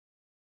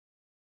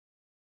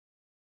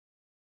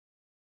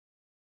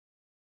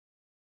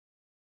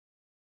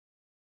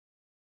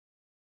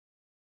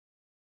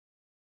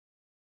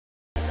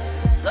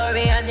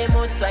Sorry, and the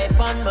most swipe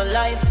on my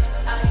life.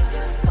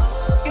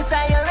 You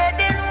say you're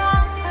ready,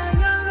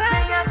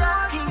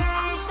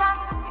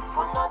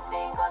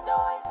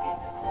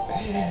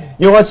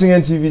 You're watching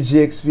NTV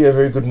GXP. A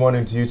very good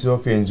morning to you. To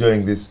hope you're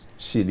enjoying this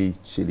chilly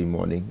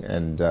morning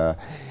and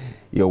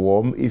you're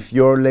warm. If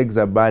your legs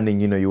are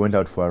burning, you went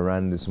out for a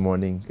run this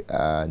morning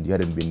and you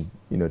hadn't been,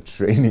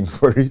 training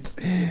for it.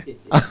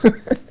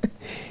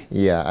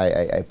 Yeah,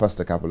 I passed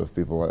a couple of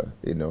people,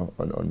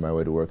 on my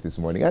way to work this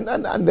morning,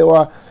 and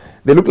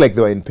they looked like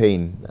they were in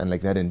pain and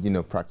like they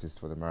hadn't, practiced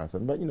for the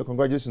marathon. But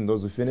congratulations to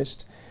those who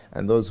finished,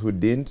 and those who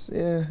didn't,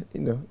 yeah,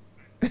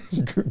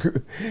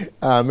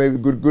 maybe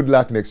good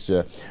luck next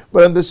year.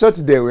 But on the show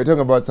today, we're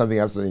talking about something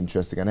absolutely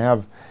interesting, and I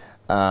have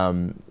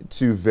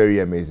two very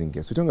amazing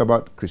guests. We're talking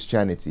about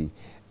Christianity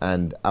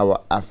and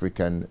our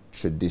African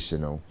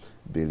traditional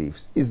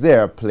beliefs. Is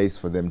there a place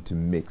for them to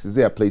mix? Is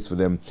there a place for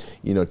them,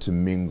 to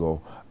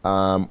mingle?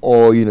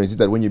 Or is it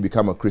that when you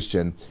become a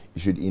Christian,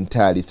 you should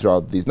entirely throw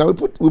out these? Now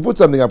we put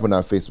something up on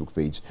our Facebook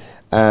page,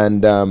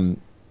 and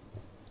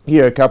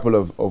here are a couple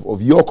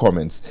of your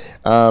comments.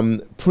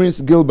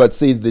 Prince Gilbert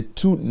says the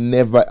two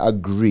never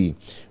agree.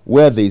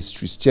 Where there is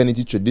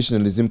Christianity,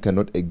 traditionalism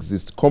cannot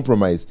exist.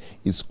 Compromise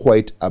is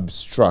quite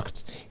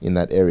abstract in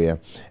that area.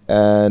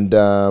 And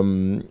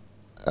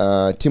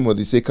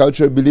Timothy say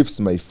cultural beliefs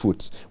my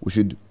foot. We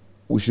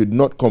should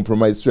not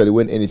compromise, especially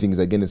when anything is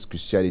against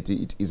Christianity.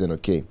 It isn't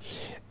okay.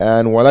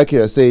 And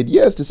Walakira said,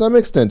 yes, to some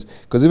extent,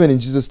 because even in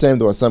Jesus' time,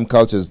 there were some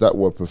cultures that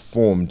were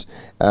performed,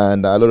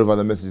 and a lot of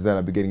other messages that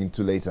I'll be getting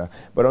into later.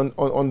 But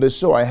on the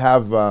show, I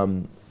have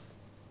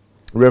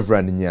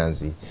Reverend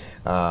Nyanzi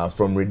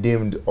from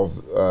Redeemed of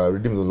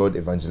the Lord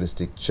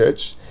Evangelistic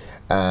Church,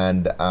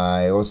 and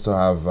I also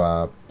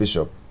have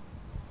Bishop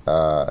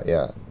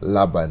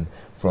Laban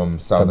from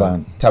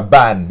Southern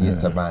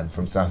Taban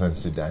from Southern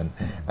Sudan.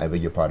 I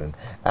beg your pardon.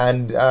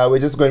 And we're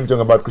just going to be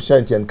talking about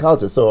Christianity and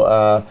culture.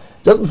 So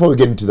just before we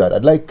get into that,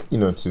 I'd like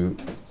to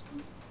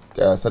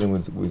starting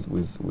with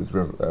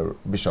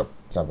Bishop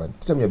Taban.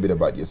 Tell me a bit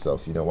about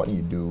yourself. What do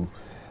you do?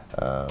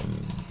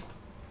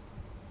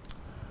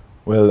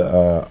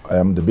 Well, I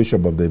am the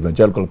bishop of the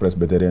Evangelical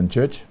Presbyterian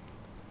Church.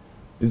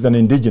 It's an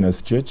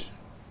indigenous church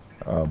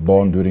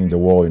born during the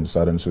war in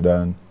Southern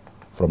Sudan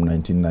from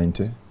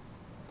 1990.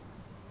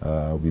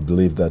 We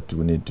believe that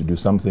we need to do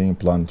something,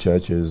 plant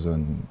churches,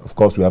 and of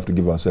course we have to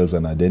give ourselves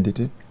an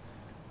identity.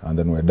 And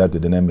then we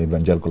adopted the name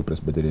Evangelical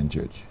Presbyterian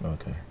Church.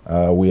 Okay.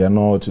 We are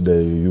not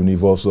the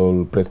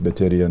universal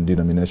Presbyterian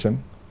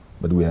denomination,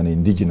 but we are an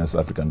indigenous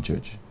African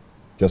church,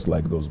 just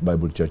like those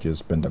Bible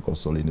churches,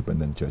 Pentecostal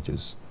independent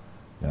churches.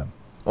 Yeah.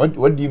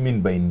 What do you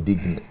mean by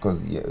indigenous?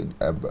 Because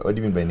what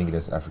do you mean by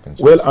indigenous African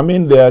church? Well, I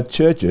mean there are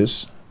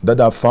churches that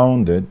are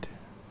founded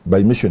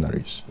by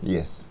missionaries.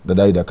 Yes. That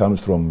either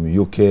comes from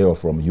UK or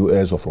from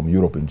US or from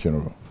Europe in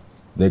general.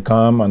 They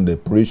come and they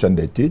preach and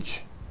they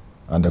teach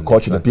and they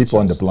coach the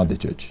people and they plant the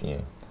church. Yeah.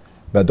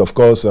 But of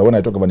course, when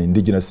I talk about an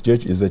indigenous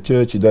church, it's a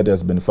church that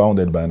has been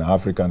founded by an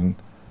African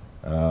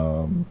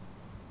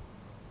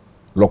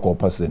local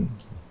person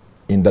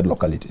in that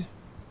locality,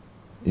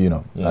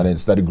 and it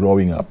started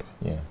growing up.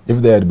 Yeah. If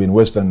there had been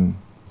Western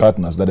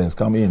partners that has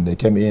come in, they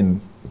came in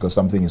because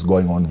something is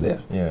going on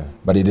there. Yeah.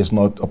 But it is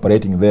not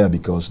operating there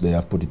because they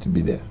have put it to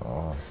be there.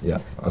 Oh. Yeah,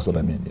 that's what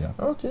I mean, yeah.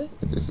 Okay.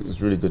 It's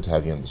really good to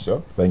have you on the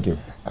show. Thank you.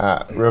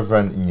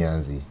 Reverend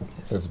Nyanzi,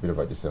 tell us a bit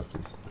about yourself,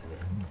 please.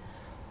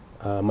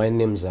 My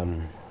name is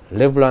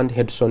Reverend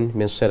Headison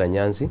Methuselah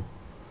Nyanzi.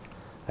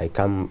 I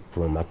come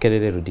from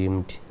Makerere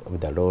Redeemed of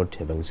the Lord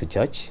Evangelistic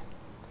Church.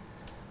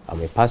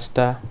 I'm a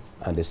pastor,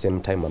 and at the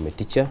same time I'm a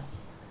teacher.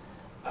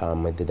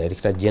 I'm the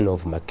Director General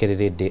of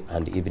Makerere Day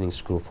and Evening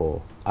School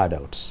for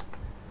Adults.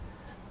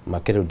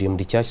 Makerere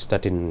Redeemed Church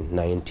started in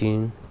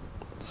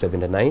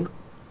 1979,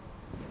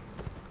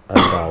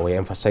 and we're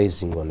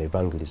emphasizing on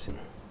evangelism.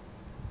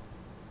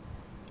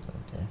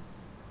 Okay.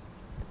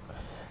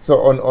 So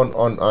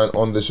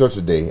on the show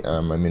today,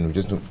 we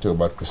just talk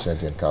about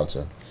Christianity and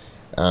culture,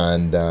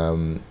 and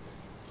a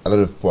lot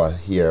of people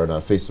here on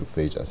our Facebook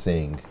page are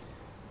saying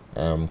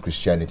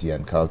Christianity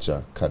and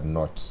culture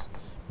cannot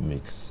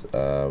mix.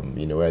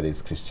 Where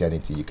there's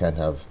Christianity, you can't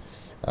have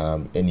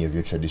any of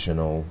your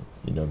traditional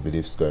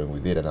beliefs going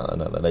with it. And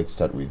I'd like to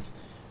start with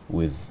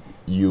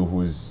you, who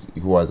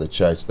has a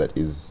church that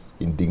is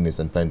indigenous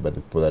and planned by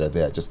the people that are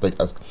there. Just like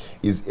ask,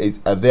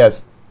 are there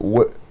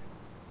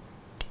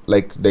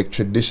like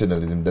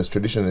traditionalism? Does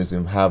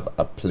traditionalism have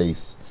a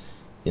place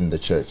in the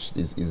church?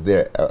 Is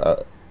there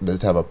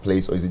does it have a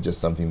place, or is it just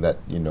something that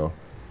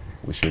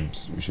we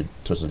should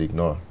totally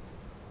ignore?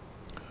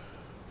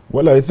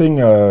 Well, I think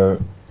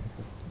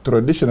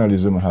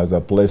traditionalism has a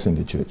place in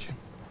the church,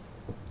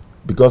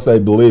 because I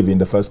believe, in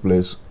the first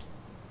place,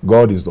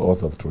 God is the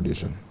author of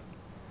tradition.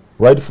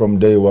 Right from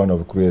day one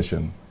of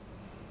creation,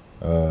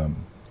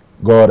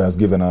 God has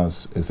given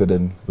us a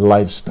certain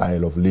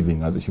lifestyle of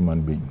living as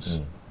human beings.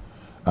 Mm.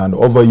 And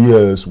over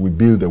years, we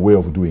build a way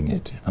of doing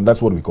it, and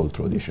that's what we call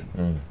tradition.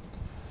 Mm.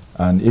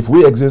 And if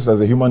we exist as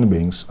human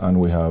beings and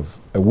we have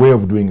a way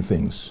of doing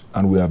things,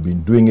 and we have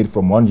been doing it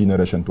from one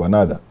generation to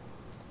another,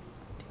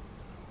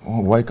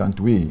 why can't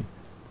we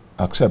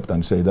accept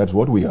and say that's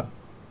what we are?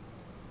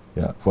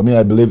 Yeah. For me,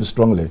 I believe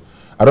strongly.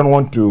 I don't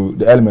want to,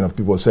 the element of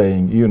people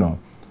saying, you know,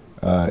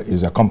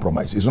 is a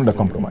compromise. It's not a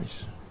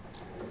compromise.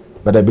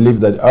 But I believe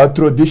that our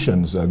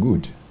traditions are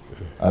good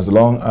as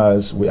long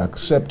as we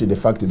accept the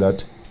fact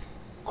that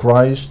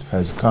Christ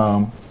has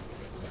come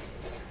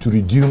to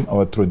redeem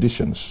our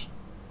traditions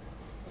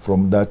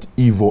from that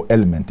evil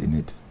element in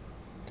it,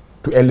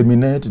 to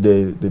eliminate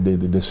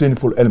the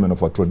sinful element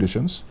of our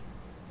traditions,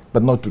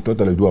 but not to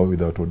totally do away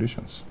with our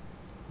traditions.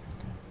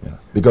 Okay. Yeah.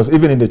 Because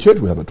even in the church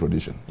we have a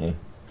tradition. Yeah.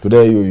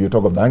 Today you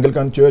talk of the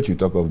Anglican Church, you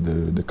talk of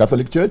the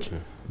Catholic Church. Yeah.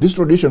 These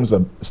traditions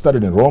are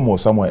started in Rome or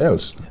somewhere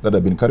else that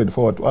have been carried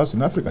forward to us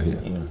in Africa here.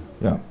 Yeah.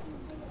 Yeah.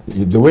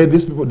 The way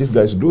these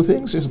guys do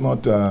things is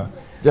not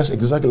just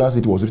exactly as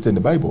it was written in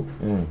the Bible,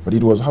 but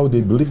it was how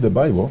they believed the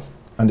Bible,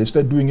 and they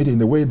started doing it in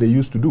the way they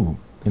used to do,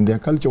 in their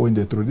culture or in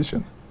their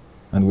tradition.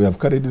 And we have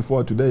carried it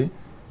forward today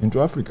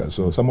into Africa.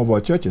 So some of our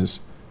churches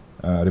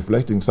are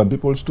reflecting some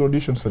people's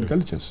traditions and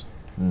cultures.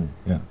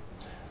 Yeah.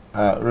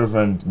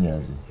 Reverend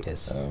Nyanzi,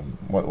 yes.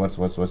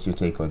 What's your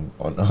take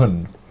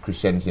on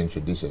Christianity and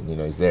tradition? You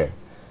know, is there?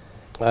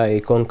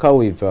 I concur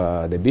with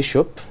the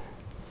bishop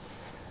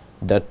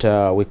that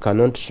we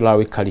cannot allow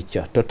away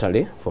culture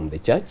totally from the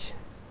church,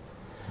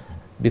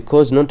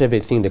 because not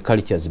everything in the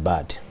culture is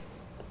bad.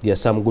 There are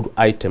some good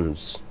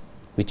items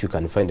which you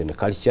can find in the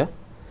culture.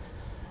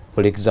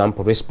 For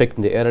example,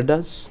 respecting the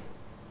elders,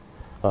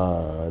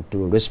 to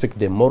respect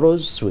the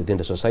morals within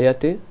the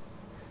society,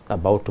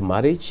 about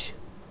marriage.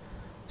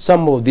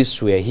 Some of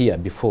these were here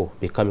before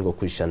becoming a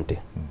Christianity.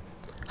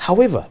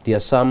 However, there are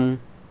some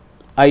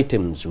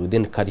items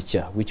within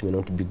culture which may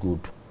not be good,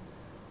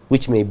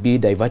 which may be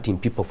diverting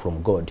people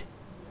from God.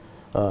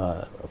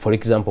 For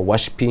example,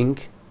 worshipping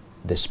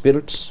the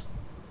spirits,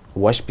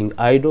 worshipping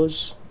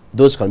idols,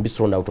 those can be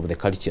thrown out of the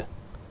culture.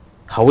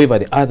 However,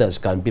 the others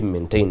can be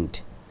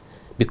maintained,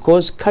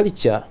 because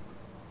culture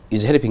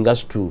is helping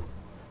us to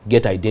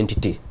get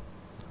identity,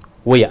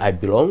 where I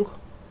belong,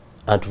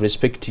 and to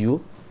respect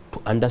you,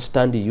 to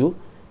understand you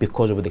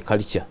because of the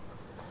culture.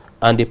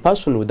 And a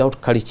person without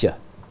culture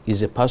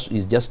is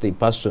just a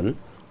person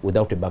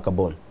without a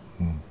backbone,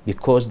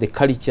 because the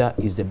culture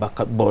is the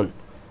backbone.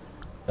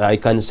 I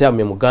can say I'm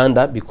a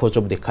Uganda because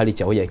of the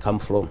culture where I come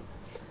from,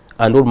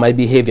 and all my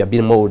behavior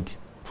being molded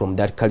from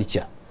that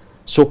culture.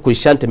 So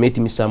Christianity met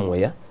me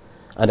somewhere,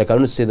 and I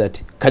cannot say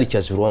that culture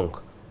is wrong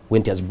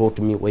when it has brought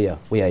me where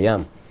I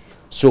am.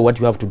 So what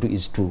you have to do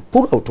is to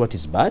pull out what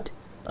is bad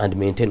and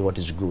maintain what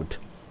is good.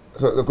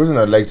 So the question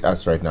I'd like to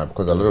ask right now,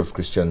 because a lot of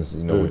Christians,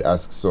 you know, would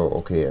ask, so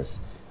okay, yes,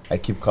 I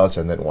keep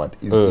culture, and then what?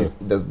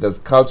 Does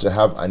culture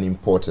have an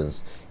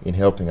importance in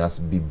helping us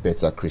be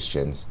better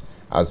Christians?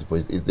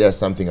 Is there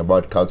something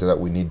about culture that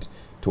we need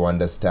to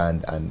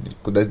understand, and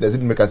does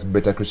it make us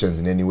better Christians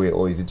in any way,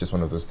 or is it just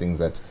one of those things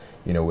that,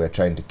 you know, we're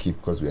trying to keep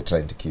because we are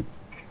trying to keep?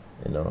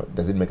 You know,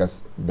 does it make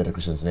us better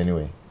Christians in any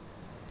way?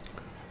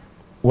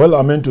 Well,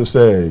 I meant to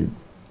say,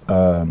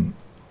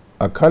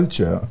 a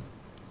culture,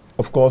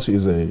 of course,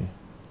 is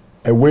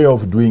a way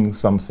of doing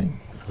something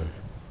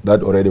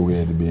that already we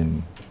had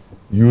been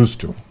used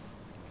to.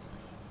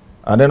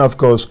 And then, of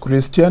course,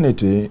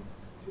 Christianity,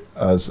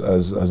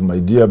 as my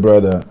dear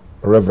brother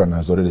Reverend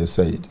has already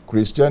said,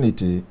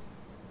 Christianity,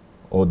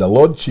 or the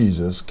Lord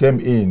Jesus, came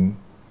in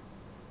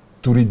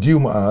to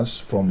redeem us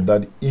from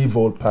that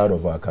evil part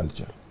of our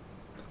culture.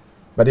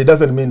 But it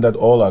doesn't mean that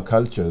all our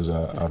cultures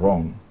are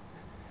wrong.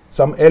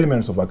 Some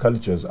elements of our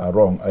cultures are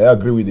wrong. I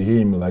agree with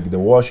him, like the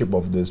worship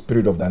of the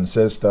spirit of the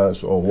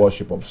ancestors, or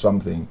worship of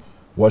something,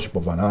 worship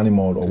of an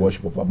animal, or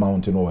worship of a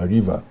mountain or a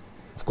river.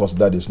 Of course,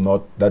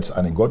 that's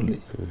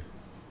ungodly.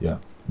 Yeah.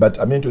 But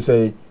I mean to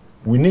say,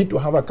 we need to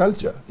have a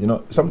culture. You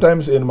know,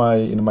 sometimes in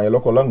my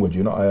local language,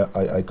 you know,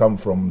 I come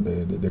from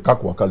the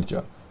Kakwa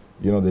culture.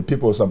 You know, the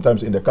people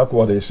sometimes in the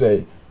Kakwa, they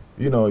say,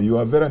 you know, you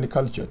are very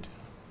uncultured.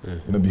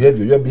 You know,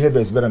 your behavior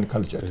is very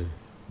uncultured.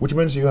 Which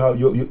means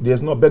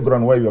there's no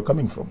background where you are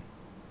coming from.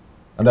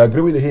 And I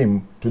agree with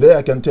him. Today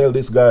I can tell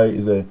this guy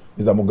is a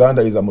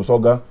Muganda, is a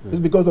Musoga. It's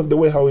because of the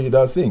way how he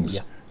does things.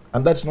 Yeah.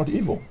 And that's not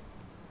evil.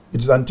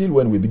 It is until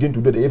when we begin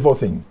to do the evil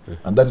thing,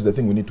 and that is the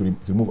thing we need to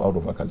remove out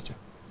of our culture.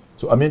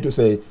 So I mean to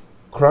say,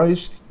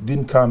 Christ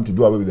didn't come to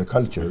do away with the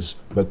cultures,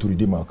 but to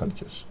redeem our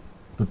cultures,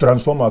 to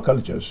transform our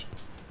cultures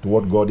to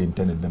what God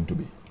intended them to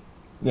be.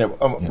 Yeah.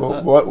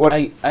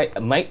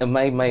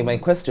 My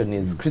question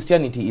is,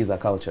 Christianity is a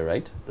culture,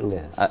 right?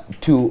 Yes.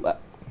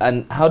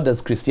 And how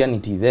does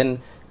Christianity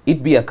then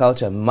it be a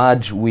culture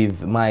merge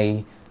with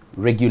my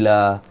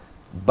regular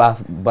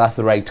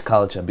birthright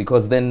culture?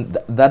 Because then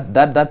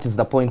that is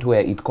the point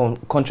where it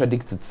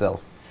contradicts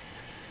itself.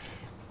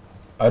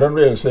 I don't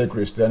really say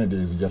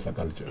Christianity is just a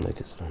culture. No, it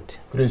is not.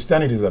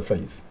 Christianity is a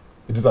faith.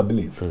 It is a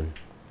belief.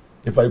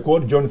 If I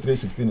quote John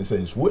 3:16, it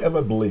says,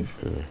 whoever believe,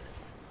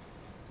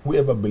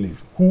 which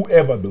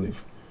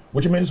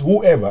means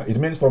whoever, it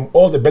means from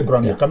all the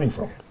background you're coming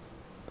from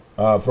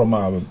a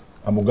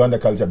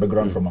Muganda culture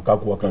background, from a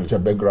Kakwa culture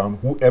background,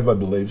 whoever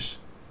believes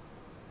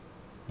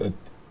that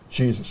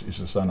Jesus is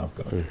the Son of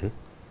God.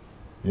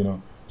 You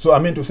know, So I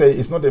mean to say,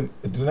 it's not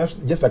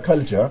just a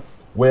culture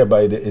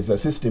whereby it's a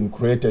system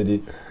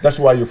created. That's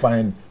why you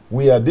find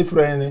we are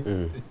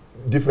different,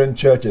 different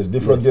churches,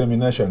 different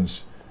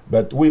denominations,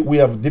 but we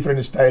have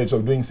different styles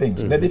of doing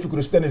things. Then if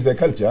Christianity is a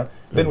culture,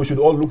 then we should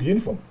all look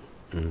uniform.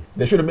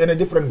 There shouldn't be any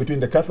difference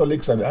between the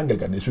Catholics and the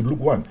Anglican. They should look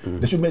one.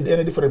 There shouldn't be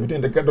any difference between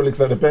the Catholics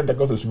and the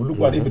Pentecostals. They should look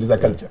one if it is a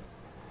culture.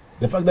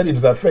 The fact that it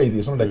is a faith,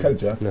 it's not a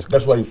culture.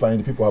 That's why you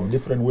find people have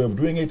different way of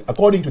doing it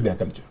according to their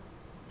culture.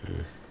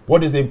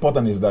 What is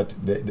important is that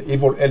the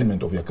evil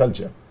element of your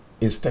culture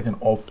is taken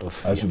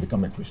off as you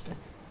become a Christian,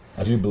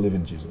 as you believe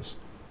in Jesus.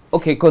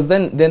 Okay, because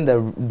then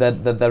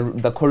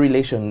the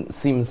correlation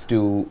seems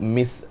to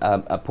miss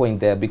a point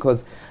there,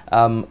 because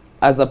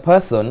as a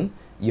person,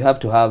 you have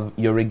to have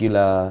your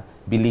regular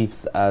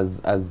beliefs.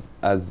 As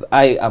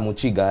I am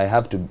Uchiga, I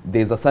have to.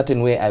 There's a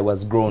certain way I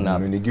was grown up.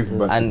 When you give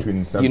birth to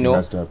twins, something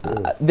has to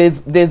happen.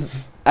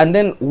 And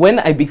then when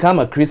I become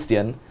a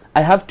Christian,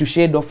 I have to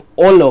shade off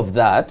all of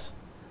that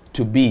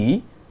to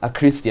be a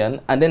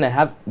Christian, and then I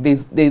have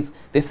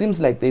there seems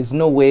like there's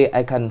no way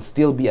I can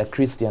still be a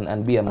Christian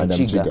and be a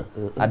Muchiga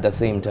at the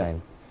same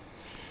time.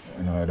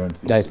 No, I don't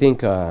think I think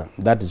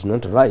that is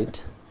not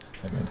right.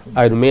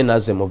 I remain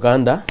as a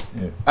Muganda.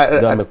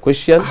 I'm a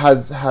Christian.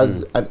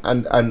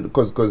 And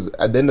because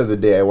at the end of the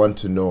day, I want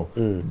to know: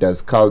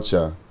 does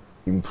culture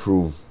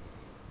improve?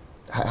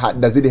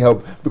 Does it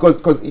help? Because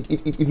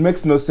it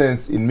makes no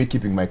sense in me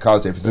keeping my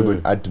culture if it's not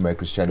going to add to my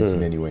Christianity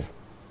in any way.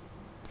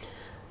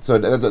 So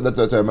that's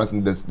what I'm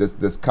asking.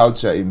 Does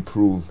culture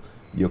improve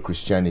your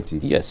Christianity?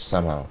 Yes.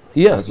 Somehow.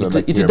 Yes, it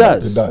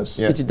does. It does.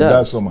 Yeah. It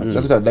does so much.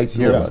 That's what I'd like to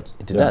hear about.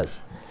 It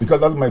does.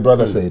 Because as my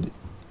brother said,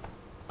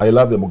 I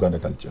love the Muganda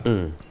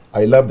culture.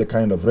 I love the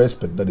kind of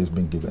respect that is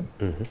being given.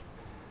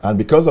 And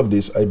because of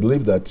this, I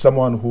believe that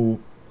someone who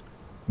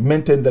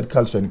maintained that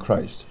culture in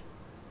Christ,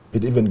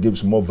 it even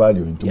gives more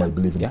value into my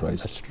belief in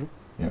Christ. That's true.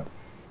 Yeah.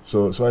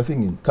 So I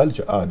think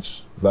culture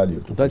adds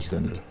value to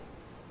Christianity.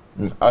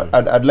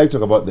 I'd like to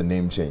talk about the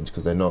name change,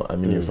 because I know,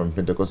 you're from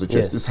Pentecostal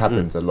church. This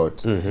happens a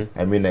lot. I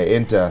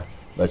enter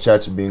the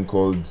church being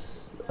called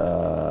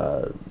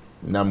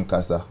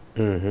Namkasa.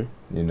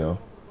 You know,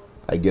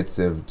 I get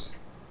saved,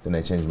 then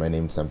I change my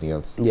name to something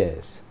else.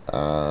 Yes.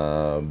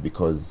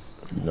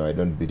 Because I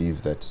don't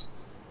believe that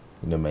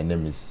my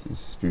name is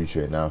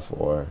spiritual enough.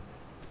 Or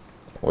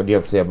what do you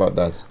have to say about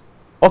that?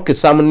 Okay,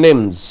 some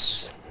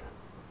names,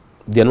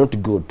 they are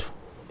not good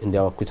in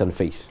our Christian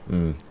faith.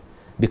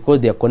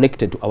 Because they are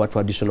connected to our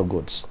traditional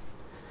gods.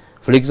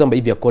 For example,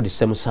 if you are called the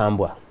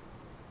Semusambwa,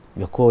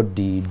 you are called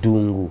the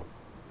Dungu,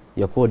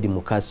 you are called the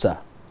Mukasa,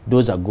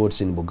 those are gods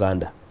in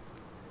Uganda.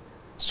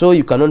 So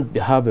you cannot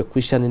have a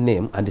Christian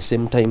name at the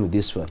same time with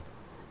this one.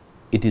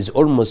 It is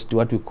almost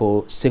what we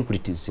call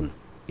syncretism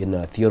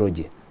in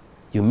theology.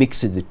 You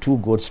mix the two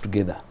gods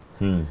together.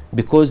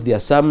 Because there are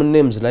some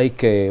names like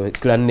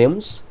clan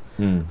names.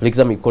 For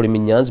example, you call me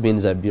Nyanzi,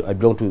 means I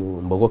belong to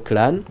Mbogo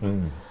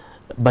clan.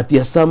 But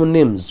there are some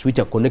names which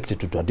are connected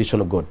to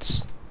traditional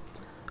gods.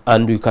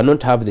 And you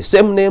cannot have the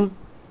same name,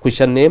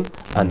 Christian name,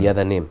 and the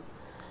other name.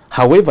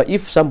 However,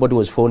 if somebody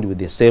was found with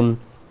the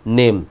same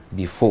name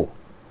before,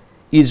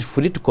 he is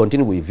free to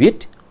continue with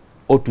it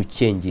or to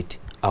change it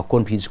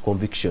according to his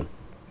conviction.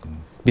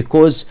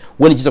 Because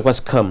when Jesus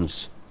Christ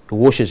comes, he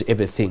washes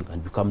everything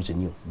and becomes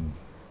new.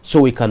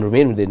 So we can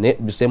remain with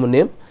the same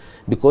name,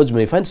 because we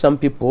may find some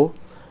people,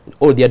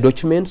 all their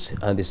documents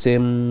and the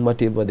same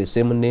whatever, the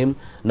same name.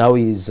 Now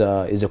is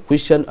a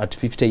Christian at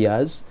 50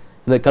 years.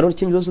 They cannot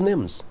change those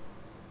names.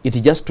 It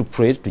is just to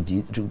pray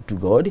to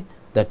God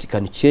that He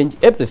can change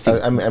everything.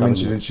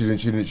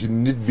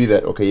 Shouldn't it be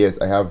that, okay, yes,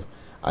 I have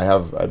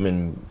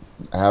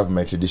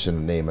my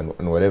traditional name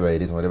and whatever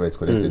it is, whatever it's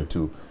connected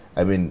to.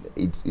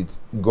 It's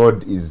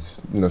God is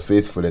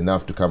faithful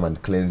enough to come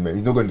and cleanse me.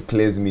 He's not going to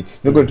cleanse me.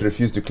 He's not going to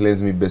refuse to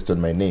cleanse me based on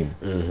my name.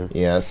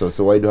 Yeah. So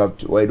why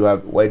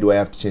do I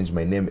have to change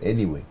my name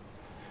anyway?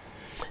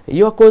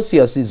 Your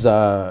conscience is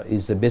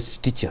the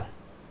best teacher.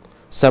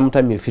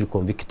 Sometimes you feel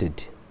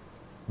convicted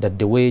that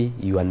the way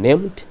you are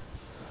named,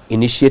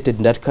 initiated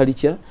in that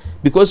culture,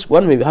 because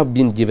one may have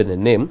been given a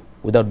name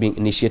without being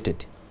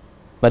initiated,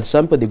 but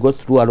some people, they go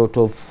through a lot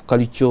of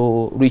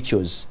cultural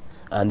rituals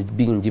and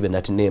being given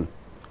that name.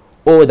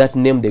 Or that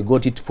name, they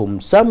got it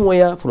from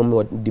somewhere, from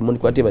what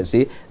demonic whatever,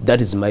 say,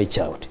 that is my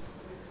child.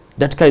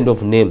 That kind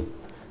of name,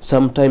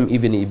 sometimes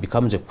even he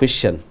becomes a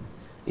Christian,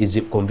 is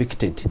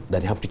convicted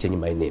that I have to change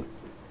my name.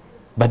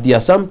 But there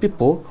are some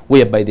people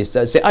whereby they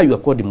say, you are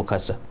called the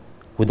Mukasa,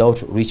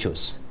 without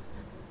rituals.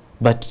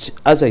 But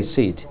as I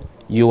said,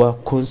 your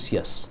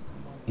conscience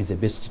is the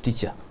best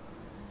teacher.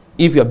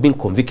 If you are being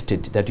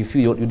convicted that you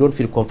don't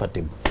feel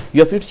comfortable,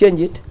 you are free to change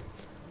it.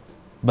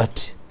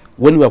 But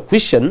when we are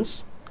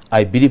Christians,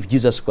 I believe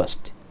Jesus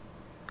Christ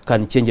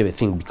can change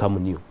everything,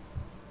 become new.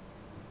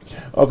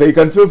 Okay, you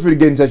can feel free to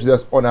get in touch with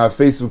us on our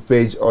Facebook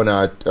page, on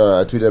our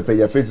Twitter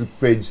page. Our Facebook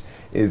page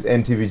is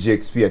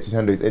NTVGXP, our Twitter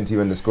handle is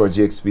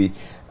NTV_GXP.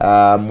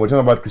 We're talking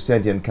about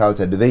Christianity and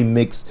culture. Do they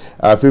mix?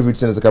 Feel free to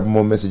send us a couple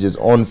more messages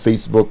on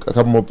Facebook. A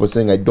couple more people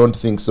saying, I don't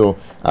think so.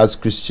 As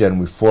Christian,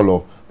 we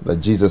follow the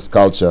Jesus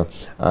culture.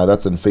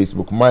 That's on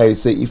Facebook. Maya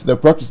say, if the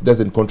practice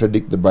doesn't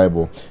contradict the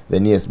Bible,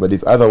 then yes, but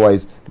if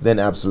otherwise, then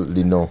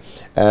absolutely no.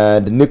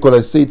 And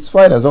Nicholas say, it's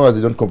fine as long as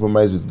they don't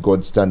compromise with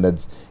God's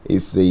standards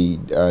if they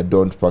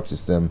don't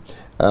practice them.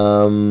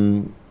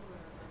 And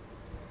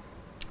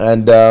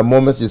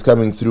more messages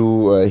coming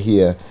through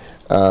here.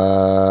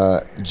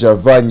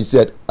 Javan, you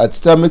said, at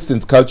stomach,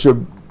 since culture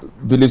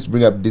beliefs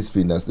bring up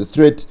discipline as the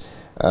threat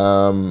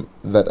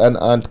that an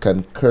aunt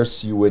can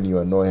curse you when you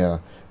annoy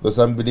her, though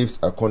some beliefs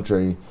are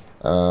contrary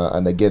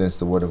and against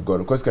the word of God.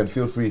 Of course, you can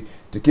feel free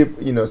to keep,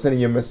 sending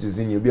your messages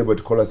in. You'll be able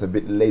to call us a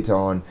bit later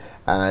on,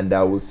 and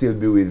we'll still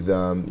be with,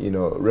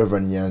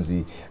 Reverend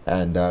Nyanzi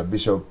and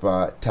Bishop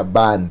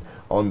Taban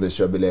on the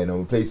show below, and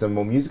we'll play some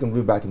more music, and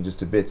we'll be back in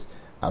just a bit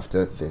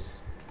after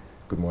this.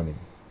 Good morning.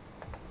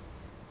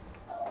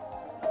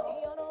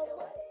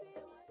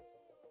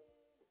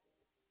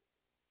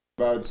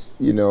 About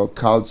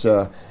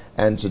culture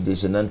and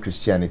tradition and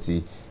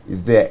Christianity,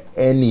 is there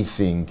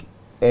anything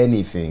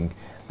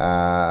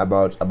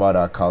about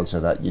our culture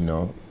that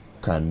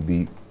can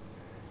be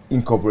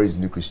incorporated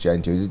into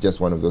Christianity, or is it just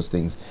one of those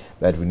things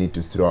that we need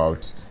to throw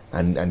out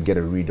and get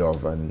rid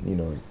of? And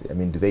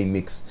do they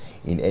mix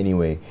in any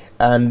way?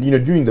 And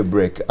during the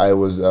break, I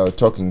was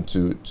talking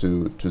to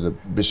the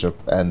bishop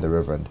and the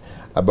reverend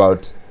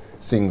about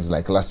things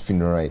like last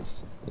funeral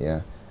rites.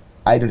 Yeah,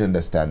 I don't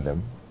understand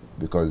them,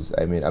 because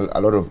a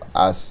lot of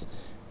us,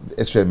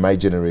 especially my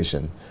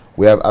generation,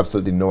 we have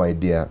absolutely no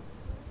idea.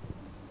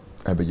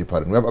 I beg your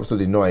pardon. We have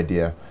absolutely no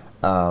idea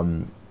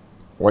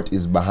what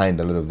is behind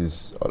a lot of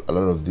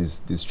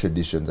these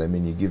traditions.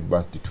 You give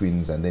birth to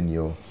twins, and then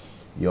your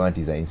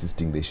aunties are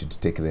insisting they should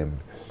take them,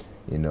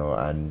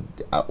 and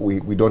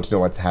we don't know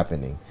what's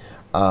happening.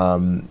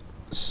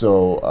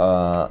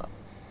 So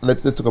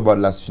let's talk about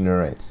last funeral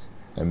rites.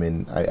 I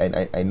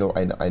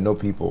know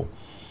people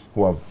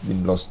who have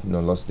been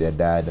lost their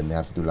dad, and they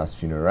have to do last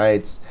funeral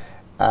rites,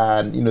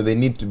 and they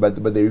need to,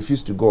 but they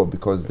refuse to go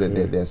because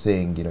they're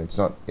saying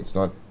it's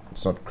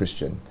not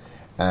Christian,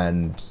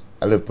 and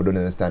a lot of people don't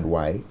understand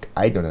why.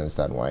 I don't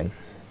understand why.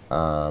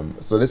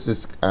 So let's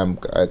just can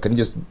you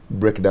just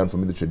break down for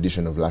me the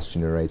tradition of last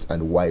funeral rites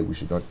and why we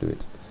should not do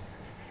it?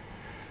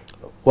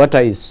 What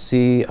I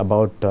see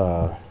about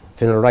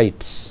funeral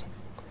rites,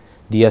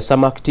 there are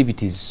some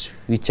activities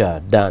which are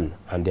done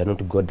and they are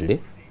not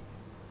godly.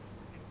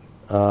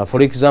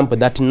 For example,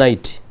 that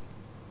night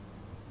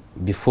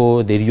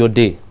before the real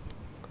day,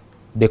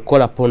 they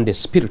call upon the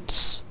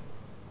spirits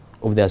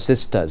of their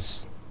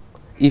ancestors.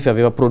 If you have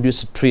ever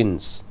produced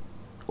twins,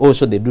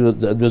 also they do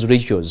those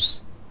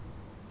rituals,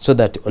 so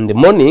that on the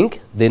morning,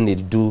 then they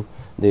do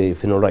the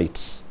funeral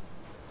rites.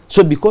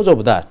 So because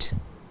of that,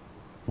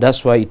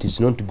 that's why it is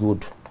not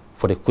good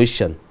for a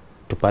Christian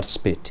to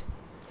participate.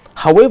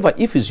 However,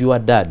 if it's your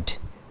dad,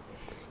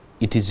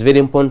 it is very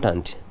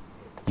important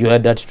your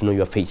dad to know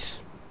your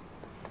faith.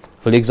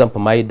 For example,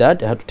 my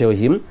dad, I had to tell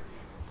him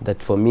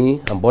that for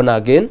me, I'm born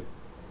again.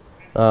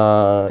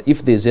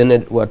 If there's any,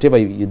 whatever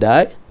you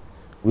die,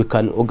 we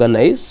can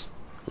organize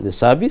the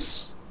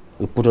service,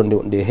 we put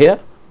on the hair,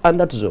 and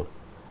that's all.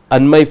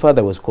 And my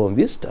father was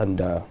convinced,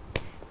 and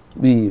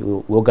we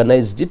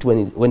organized it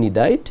when he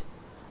died,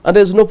 and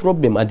there's no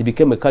problem, and it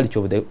became a culture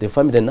of the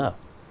family now.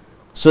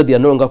 So they are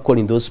no longer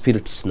calling those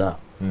spirits now.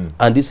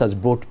 And this has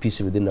brought peace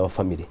within our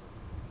family,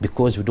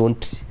 because we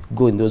don't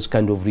go in those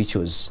kind of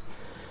rituals.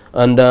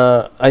 And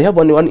I have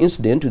one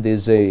incident.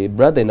 There's a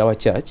brother in our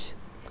church.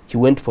 He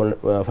went for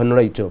a funeral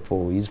rite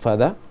for his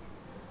father,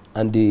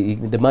 and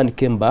the man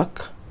came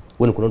back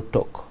when he could not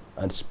talk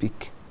and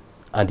speak,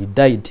 and he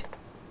died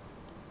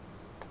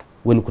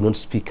when he could not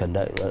speak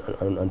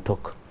and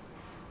talk.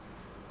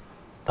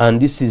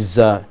 And this is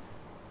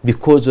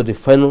because of the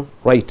final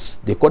rites.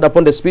 They called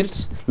upon the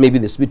spirits. Maybe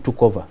the spirit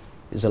took over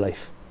his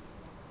life.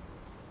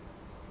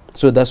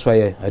 So that's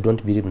why I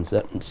don't believe in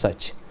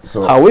such.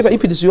 So, however,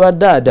 if it is your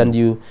dad and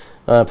you,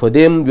 for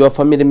them, your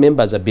family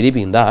members are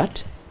believing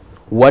that,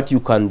 what you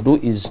can do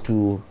is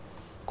to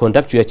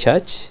contact your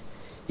church.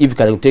 If you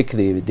can take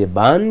the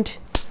band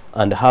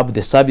and have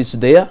the service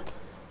there,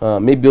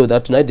 maybe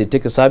that night they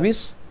take a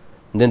service,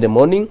 and then the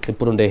morning they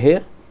put on the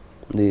hair,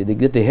 they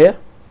get the hair,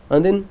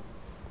 and then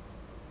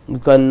you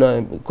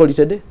can call it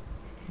a day.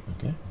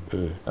 Okay.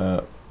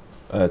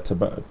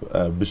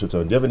 Bishop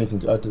Taban, do you have anything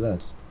to add to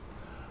that?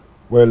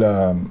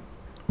 Well,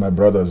 my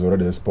brother has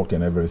already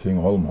spoken everything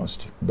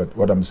almost, but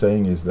what I'm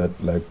saying is that,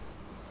 like,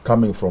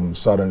 coming from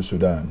Southern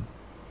Sudan,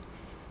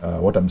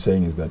 what I'm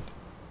saying is that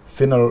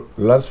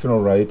last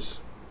funeral rites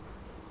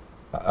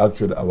are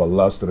actually our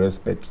last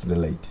respect to the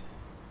late,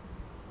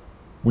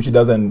 which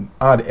doesn't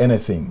add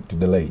anything to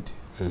the late,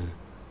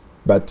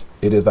 but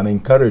it is an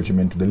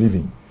encouragement to the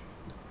living,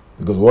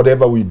 because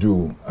whatever we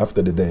do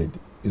after the dead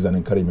is an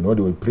encouragement. What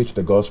do we preach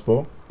the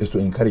gospel is to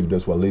encourage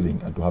those who are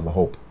living and to have a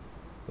hope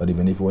that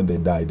even if when they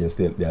die, they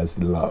are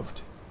still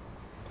loved.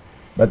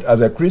 But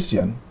as a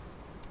Christian,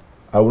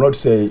 I will not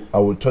say I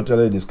will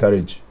totally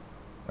discourage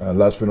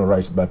last funeral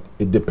rites, but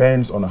it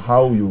depends on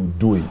how you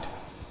do it.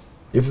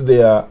 If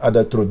there are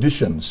other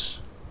traditions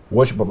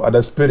worship of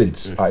other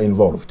spirits are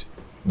involved,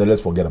 then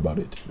let's forget about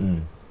it.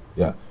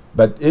 Yeah.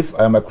 But if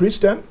I'm a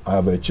Christian, I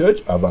have a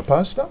church, I have a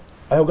pastor,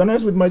 I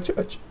organize with my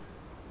church.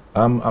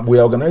 We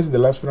are organizing the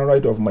last funeral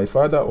rite of my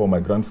father or my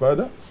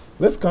grandfather.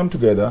 Let's come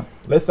together.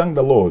 Let's thank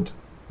the Lord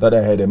that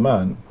I had a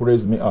man who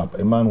raised me up,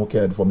 a man who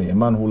cared for me, a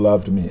man who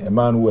loved me, a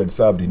man who had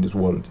served in this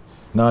world.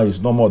 Now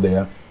he's no more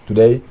there.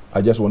 Today,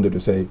 I just wanted to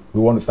say, we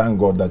want to thank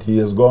God that he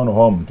has gone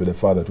home to the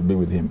Father to be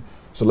with him.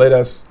 So let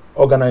us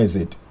organize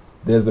it.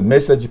 There's the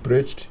message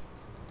preached,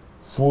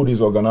 food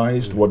is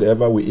organized,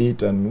 whatever we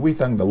eat, and we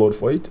thank the Lord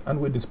for it, and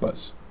we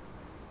disperse.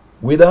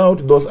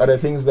 Without those other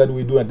things that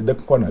we do at the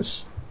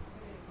corners,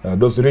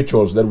 those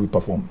rituals that we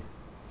perform,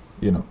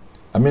 you know.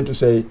 I mean to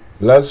say,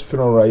 last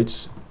funeral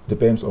rites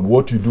depends on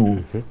what you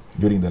do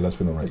during the last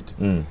funeral rite.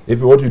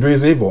 If what you do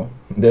is evil,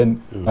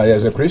 then I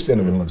as a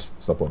Christian will not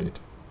support it.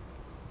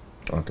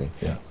 Okay.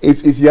 Yeah.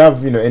 If you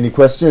have any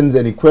questions,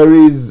 any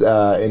queries,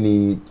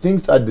 any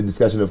things to add to the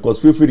discussion, of course,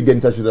 feel free to get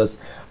in touch with us.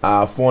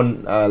 Our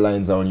phone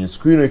lines are on your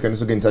screen, or you can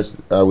also get in touch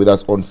with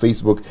us on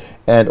Facebook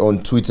and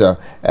on Twitter,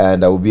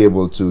 and I will be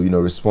able to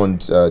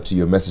respond to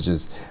your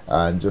messages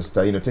and just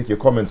take your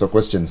comments or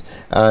questions.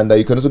 And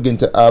you can also get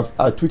into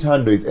our Twitter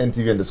handle is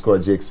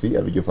NTV_GXP.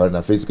 I beg your pardon.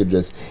 Our Facebook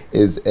address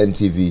is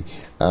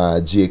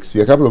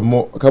NTVGXP. A couple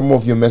more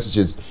of your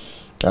messages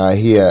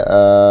here.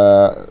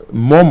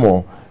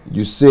 Momo.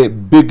 You say,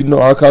 big no,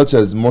 our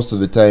cultures most of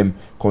the time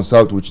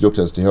consult witch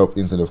doctors to help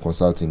instead of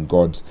consulting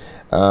God.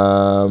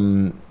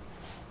 And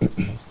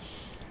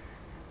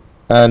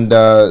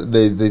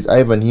there's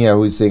Ivan here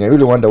who is saying, I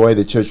really wonder why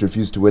the church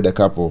refused to wed a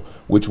couple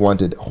which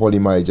wanted holy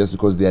marriage just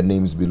because their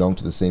names belong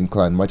to the same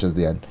clan, much as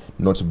they are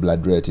not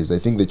blood relatives. I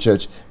think the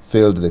church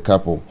failed the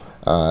couple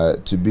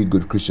to be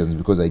good Christians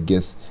because I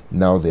guess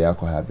now they are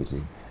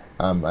cohabiting.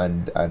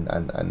 And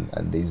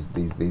there's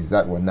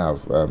that one now.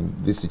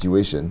 This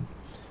situation.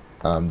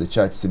 The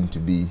church seemed to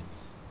be,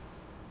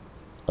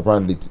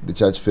 apparently the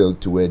church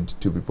failed to wed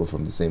two people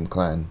from the same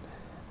clan,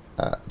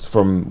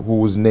 from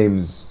whose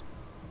names,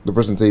 the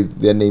person says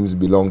their names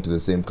belong to the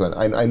same clan.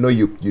 I know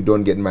you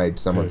don't get married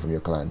to someone from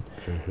your clan.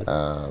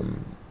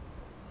 And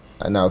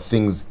now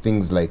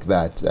things like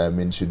that, I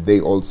mean, should they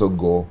also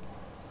go?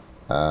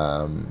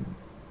 I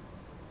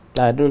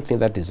don't think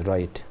that is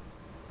right,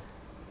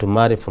 to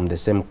marry from the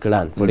same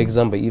clan. For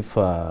example, if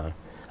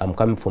I'm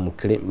coming from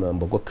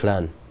Mbogo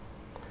clan,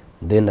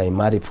 then I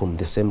marry from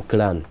the same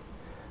clan,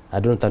 I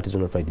don't think it's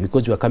not right,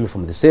 because you are coming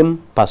from the same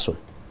person.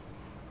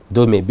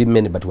 Though may be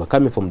many, but we are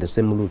coming from the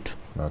same root.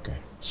 Okay.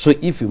 So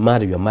if you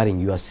marry, you are marrying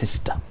your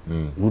sister.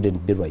 It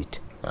wouldn't be right.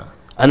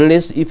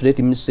 Unless if, let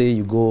me say,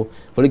 you go,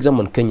 for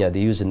example, in Kenya,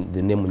 they use the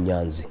name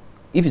Nyanzi.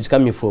 If it's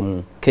coming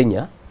from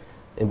Kenya,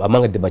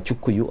 among the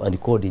Bachukuyu, and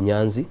called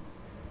Nyanzi,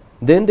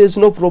 then there's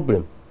no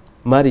problem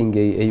marrying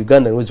a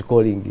Ugandan who's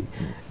calling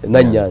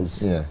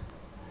Nyanzi. Yeah.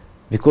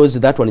 Because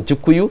that one,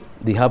 Chukuyu,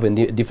 they have a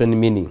different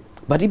meaning.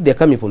 But if they're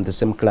coming from the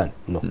same clan,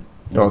 no.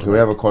 Okay, we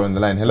have a call on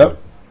the line. Hello?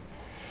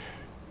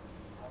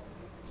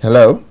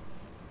 Hello?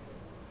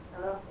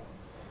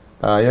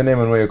 Hello? Your name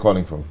and where you're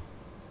calling from?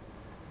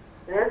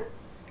 Yes?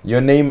 Your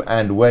name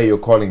and where you're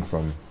calling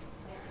from?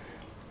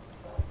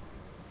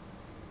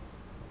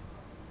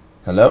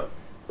 Hello?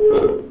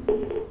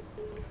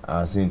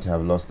 I seem to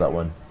have lost that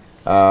one.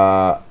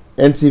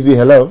 NTV,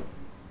 hello?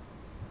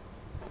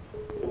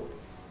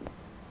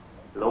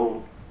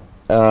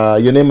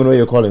 Your name and where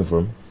you're calling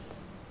from?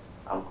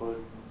 I'm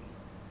calling.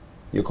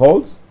 You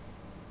called?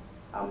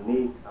 I'm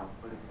Nick. I'm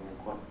calling from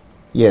Uganda.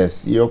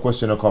 Yes, your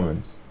question or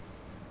comments?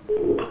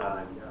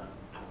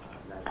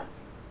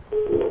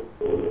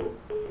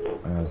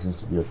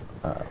 Seems to be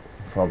a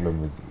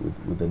problem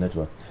with the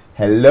network.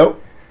 Hello?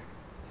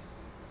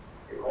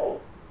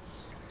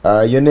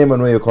 Your name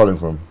and where you're calling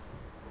from?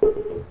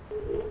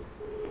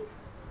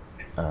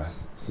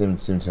 Seem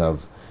to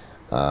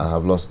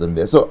have lost them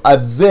there. So are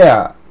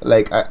there,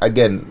 like,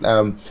 again,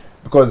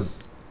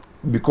 because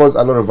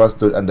a lot of us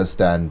don't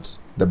understand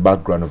the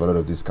background of a lot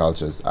of these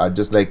cultures, are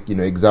just like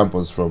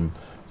examples from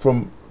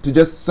to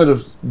just sort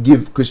of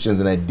give Christians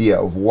an idea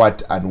of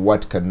what and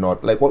what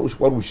cannot, like what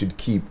we should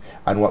keep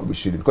and what we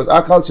shouldn't. Because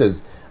our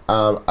cultures,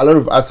 a lot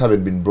of us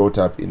haven't been brought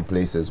up in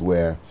places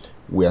where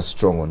we are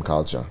strong on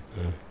culture.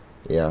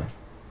 Yeah.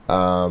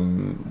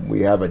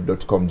 We have a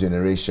 .com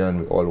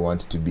generation. We all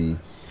want to be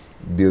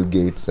Bill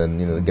Gates and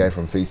the guy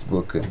from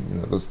Facebook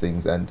and those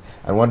things, and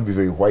want to be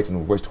very white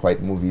and watched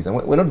white movies, and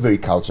we're not very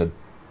cultured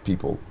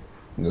people,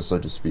 so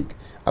to speak,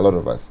 a lot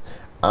of us.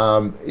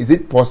 Is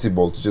it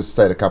possible to just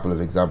cite a couple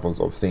of examples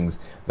of things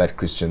that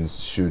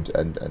Christians should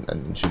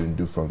and shouldn't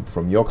do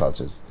from your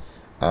cultures?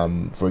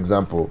 For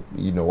example,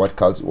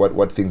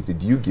 what things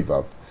did you give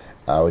up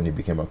when you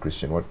became a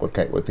Christian?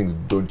 What things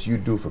don't you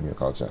do from your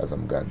culture as a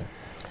Muganda?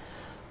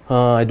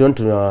 I don't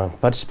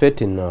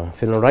participate in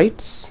funeral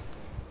rites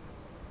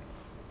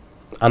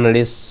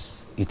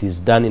unless it is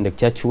done in the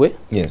church way.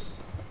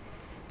 Yes.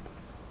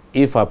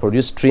 If I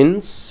produce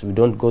twins, we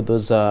don't go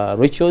those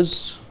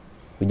rituals.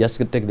 We just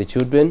take the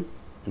children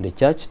in the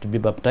church to be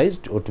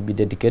baptized or to be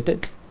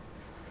dedicated.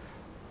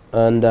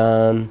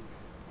 And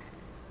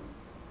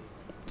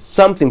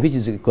something which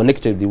is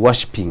connected with the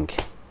worshipping,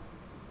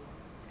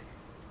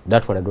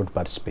 that one I don't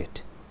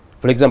participate.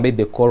 For example, if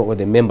they call all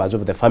the members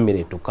of the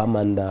family to come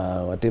and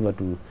whatever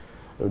to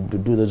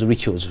do those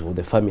rituals of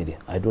the family,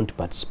 I don't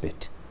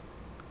participate.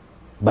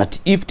 But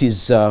if it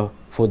is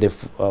for the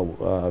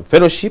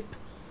fellowship,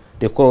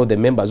 they call the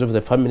members of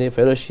the family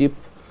fellowship,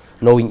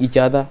 knowing each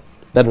other,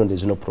 that one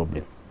there's no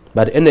problem.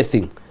 But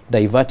anything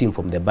diverting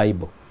from the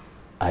Bible,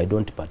 I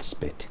don't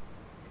participate.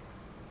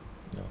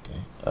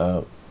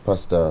 Okay.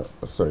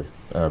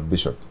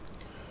 Bishop.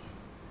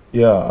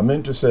 Yeah, I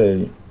meant to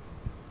say,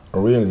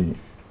 really,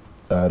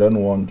 I don't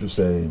want to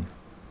say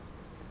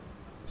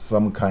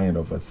some kind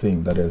of a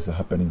thing that is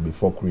happening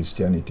before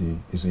Christianity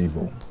is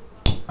evil.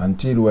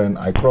 Until when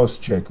I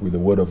cross-check with the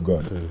Word of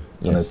God, and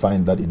I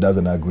find that it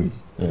doesn't agree.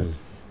 Yes.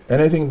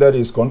 Anything that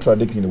is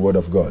contradicting the Word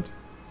of God,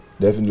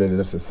 definitely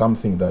that's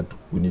something that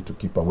we need to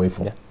keep away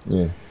from.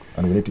 Yeah.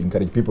 And we need to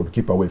encourage people to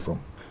keep away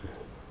from.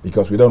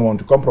 Because we don't want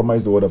to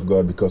compromise the Word of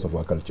God because of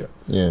our culture.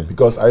 Yeah.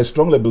 Because I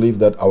strongly believe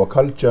that our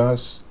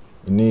cultures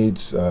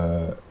needs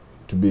to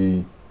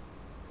be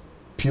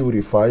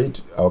purified,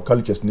 our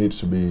cultures needs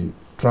to be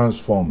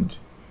transformed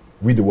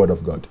with the Word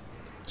of God.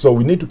 So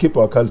we need to keep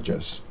our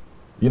cultures.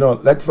 You know,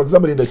 like for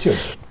example in the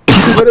church,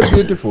 it's very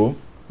beautiful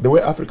the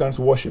way Africans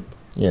worship.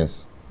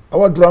 Yes.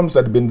 Our drums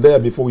had been there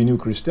before we knew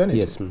Christianity.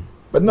 Yes.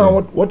 But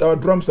now what our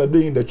drums are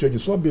doing in the church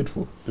is so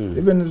beautiful.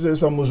 Even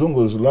some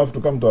Muzungus love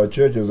to come to our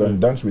churches and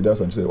dance with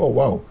us and say, oh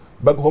wow,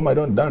 back home I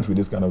don't dance with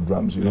this kind of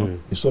drums, you know.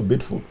 It's so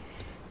beautiful.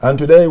 And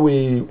today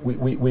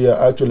we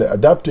are actually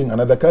adapting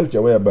another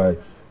culture whereby,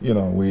 you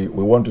know, we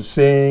want to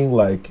sing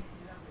like,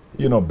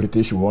 you know,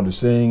 British, we want to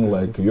sing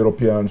like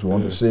Europeans, we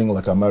want to sing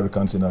like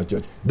Americans in our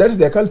church. That's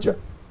their culture.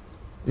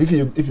 If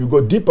you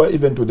go deeper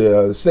even to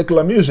their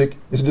secular music,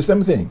 it's the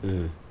same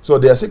thing. So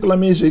their secular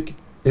music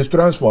is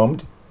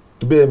transformed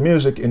to be a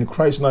music in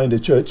Christ now in the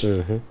church.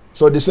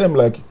 So the same,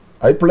 like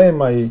I play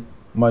my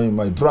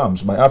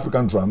drums, my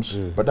African drums,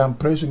 but I'm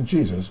praising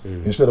Jesus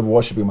instead of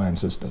worshiping my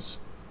ancestors.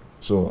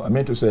 So I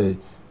mean to say,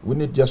 we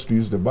need just to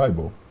use the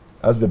Bible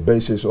as the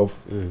basis of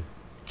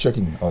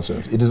checking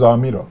ourselves. It is our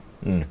mirror.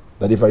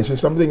 That if I say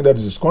something that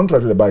is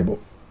contrary to the Bible,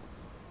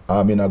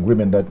 I'm in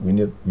agreement that we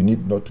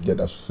need not to get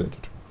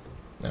associated.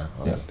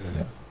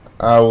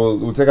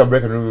 We'll take a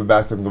break and we'll be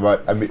back talking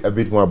about a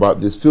bit more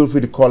about this. Feel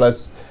free to call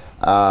us,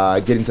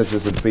 get in touch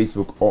with us on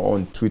Facebook or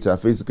on Twitter. Our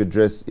Facebook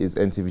address is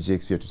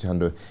NTVUgXP. Our Twitter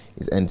handle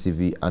is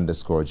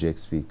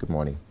NTV_GXP. Good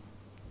morning.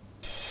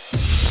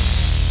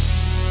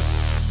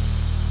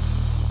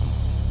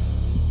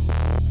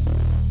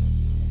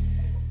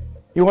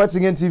 You're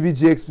watching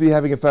NTVUgXP,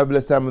 having a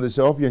fabulous time on the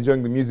show. Hope you're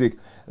enjoying the music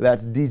that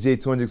DJ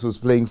Twonjex was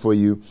playing for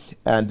you.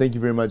 And thank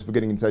you very much for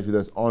getting in touch with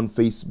us on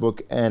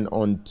Facebook and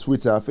on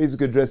Twitter. Our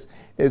Facebook address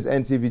is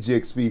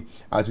NTVUgXP.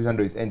 Our Twitter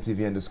handle is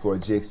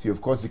NTV_GXP.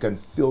 Of course, you can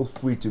feel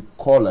free to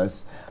call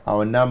us.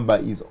 Our number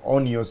is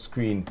on your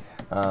screen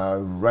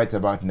right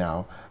about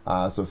now.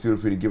 So feel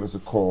free to give us a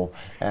call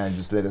and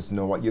just let us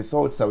know what your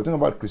thoughts are. We're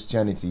talking about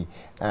Christianity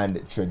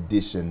and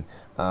tradition.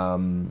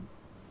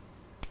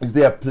 Is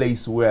there a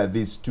place where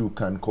these two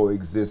can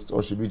coexist,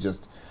 or should we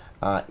just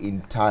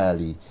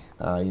entirely,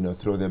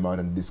 throw them out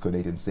and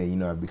disconnect and say,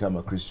 I've become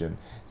a Christian,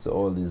 so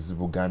all these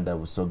Buganda,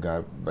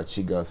 Busoga,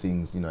 Bachiga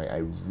things, I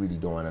really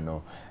don't want to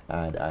know,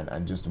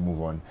 and just to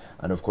move on.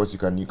 And of course, you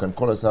can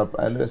call us up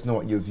and let us know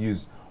what your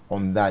views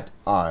on that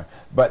are.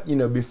 But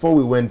before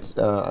we went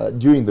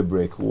during the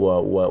break,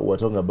 we're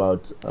talking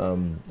about I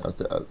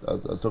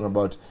was talking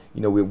about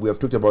we have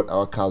talked about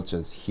our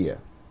cultures here.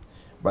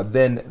 But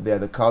then there are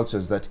the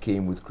cultures that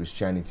came with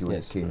Christianity when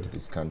it came to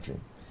this country.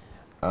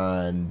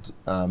 And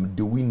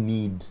do we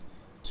need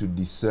to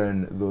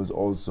discern those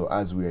also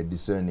as we are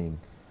discerning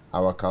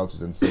our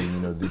cultures and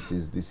saying,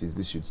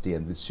 this should stay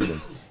and this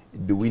shouldn't?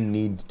 Do we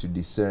need to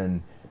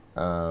discern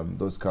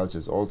those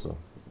cultures also?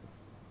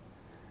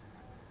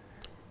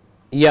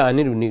 Yeah,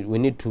 we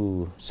need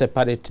to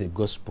separate the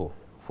gospel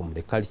from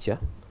the culture,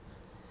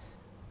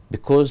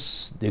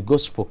 because the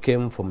gospel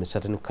came from a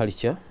certain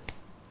culture.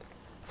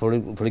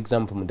 For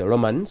example, from the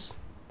Romans,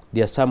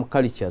 there are some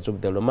cultures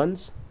of the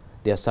Romans,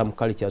 there are some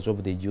cultures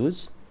of the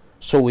Jews,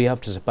 so we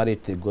have to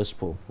separate the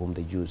gospel from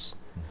the Jews.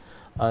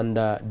 And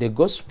the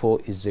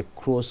gospel is a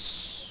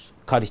cross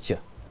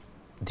culture.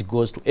 It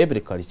goes to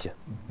every culture.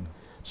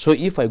 So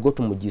if I go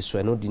to Mujiso,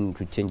 I don't need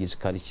to change his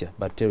culture,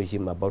 but tell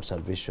him about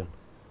salvation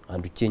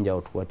and to change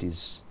out what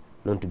is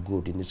not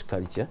good in his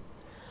culture.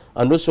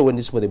 And also when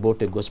they brought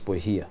the gospel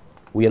here,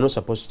 we are not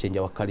supposed to change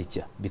our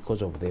culture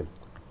because of them.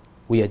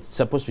 We are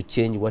supposed to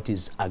change what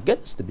is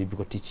against the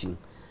biblical teaching.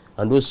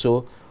 And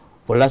also,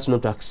 for us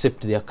not to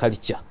accept their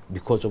culture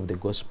because of the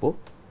gospel.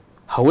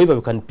 However,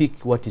 we can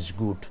pick what is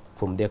good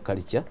from their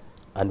culture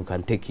and we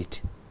can take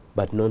it,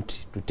 but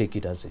not to take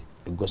it as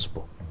a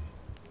gospel.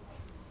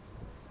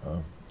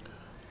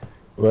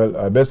 Well,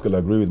 I basically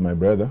agree with my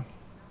brother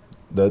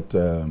that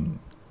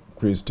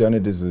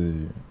Christianity is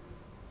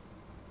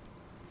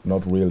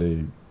not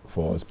really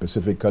for a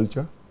specific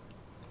culture.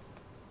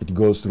 It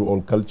goes through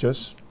all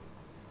cultures.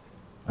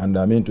 And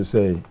I mean to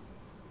say,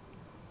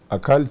 a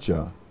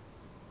culture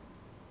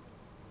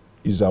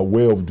is a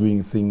way of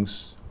doing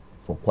things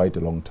for quite a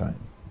long time.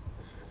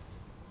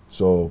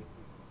 So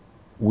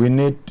we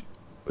need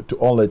to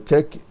only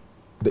take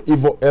the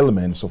evil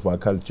elements of our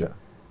culture,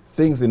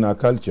 things in our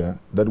culture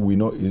that we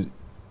know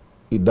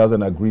it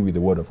doesn't agree with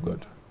the Word of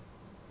God.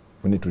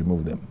 We need to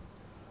remove them.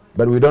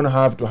 But we don't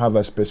have to have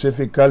a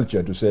specific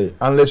culture to say,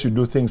 unless you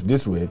do things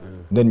this way,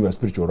 then you are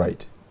spiritual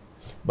right.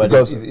 But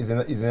because isn't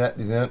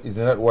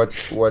that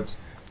what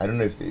I don't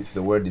know if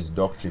the word is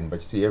doctrine, but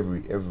you see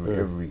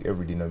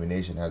every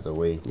denomination has a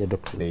way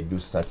they do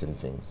certain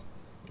things.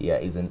 Yeah,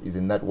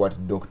 isn't that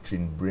what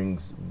doctrine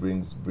brings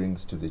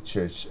to the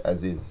church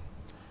as is?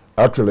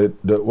 Actually,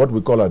 what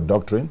we call a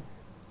doctrine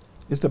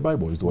is the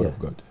Bible, is the Word of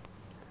God.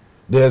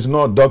 There is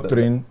no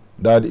doctrine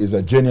that is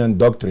a genuine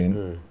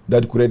doctrine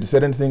that creates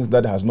certain things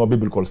that has no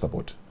biblical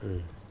support.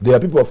 There are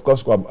people, of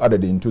course, who have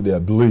added into their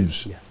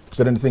beliefs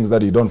certain things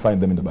that you don't find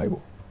them in the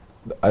Bible.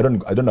 I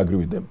don't agree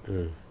with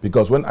them.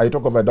 Because when I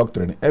talk of a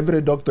doctrine,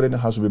 every doctrine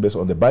has to be based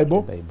on the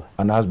Bible,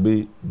 and has to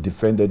be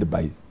defended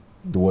by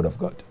the Word of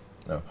God.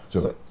 No.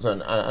 So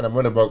and I'm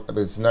on about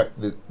there's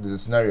a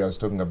scenario I was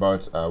talking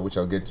about, which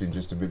I'll get to in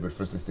just a bit, but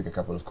first let's take a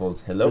couple of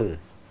calls. Hello?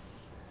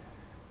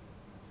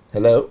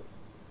 Hello?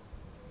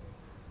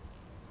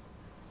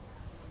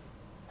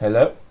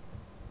 Hello?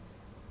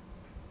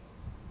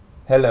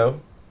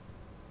 Hello?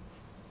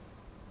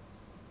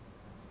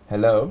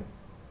 Hello?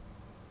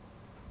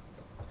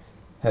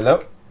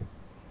 Hello?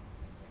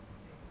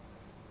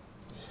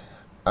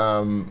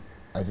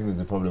 I think there's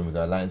a problem with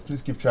our lines.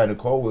 Please keep trying to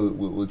call.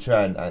 We'll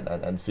try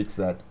and fix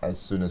that as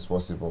soon as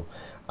possible.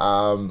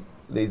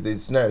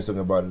 There's scenarios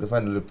talking about it. They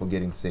find a lot of people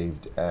getting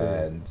saved,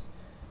 and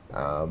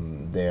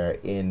they're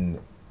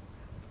in,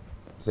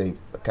 say,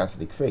 a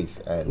Catholic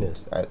faith, and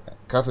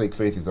Catholic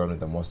faith is one of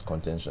the most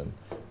contention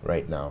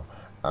right now,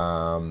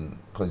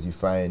 because you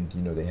find,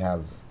 you know, they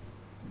have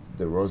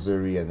the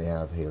Rosary and they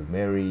have Hail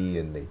Mary,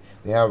 and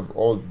they have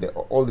all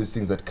these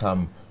things that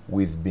come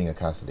with being a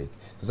Catholic.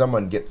 So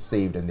someone gets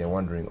saved and they're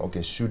wondering,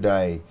 okay, should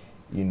I,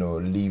 you know,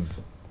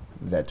 leave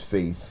that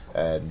faith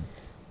and,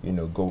 you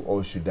know, go,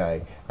 or should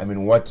I? I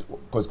mean, what?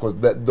 Because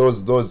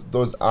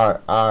those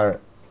are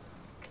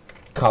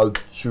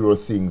cultural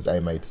things, I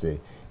might say,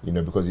 you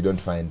know, because you don't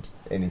find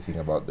anything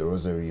about the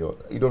Rosary, or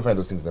you don't find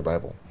those things in the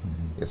Bible.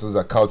 Yes, those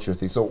are cultural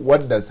things. So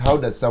how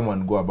does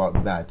someone go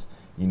about that?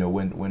 You know,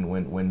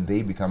 when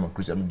they become a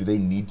Christian, I mean, do they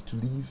need to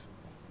leave?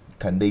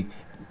 Can they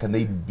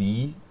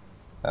be?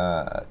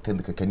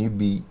 Can you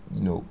be,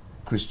 you know,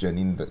 Christian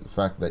in the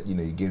fact that, you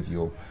know, you gave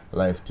your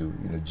life to,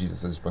 you know,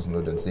 Jesus as your personal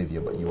Lord and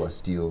Savior, but you are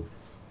still,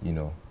 you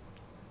know?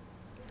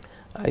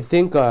 I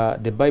think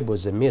the Bible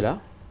is a mirror.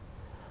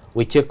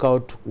 We check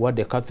out what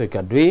the Catholics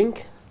are doing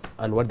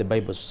and what the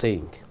Bible is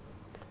saying.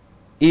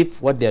 If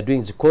what they are doing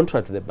is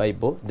contrary to the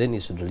Bible, then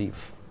you should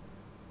leave.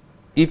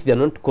 If they are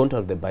not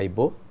contrary to the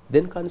Bible,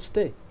 then can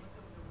stay.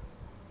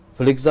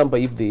 For example,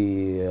 if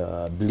they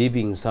are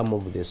believing in some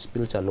of the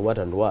spirits and what,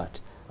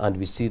 and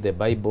we see the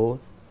Bible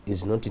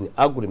is not in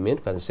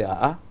agreement, can say,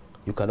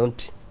 you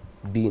cannot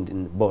be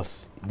in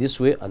both this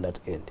way and that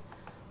end.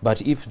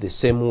 But if the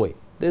same way,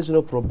 there's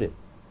no problem.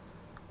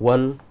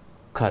 One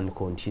can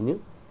continue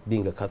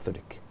being a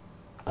Catholic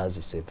as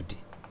a safety.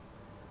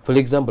 For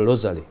example,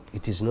 Rosary,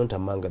 it is not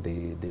among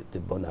the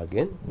born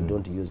again. We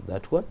don't use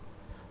that one.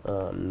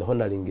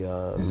 Honoring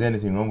is there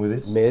anything wrong with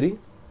it? Mary.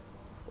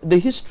 The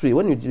history,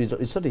 when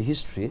you study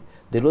history,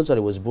 the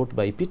Rosary was brought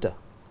by Peter.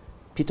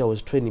 Peter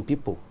was training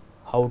people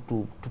how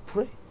to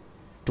pray,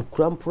 to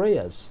cram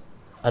prayers.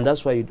 And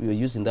that's why you're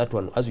using that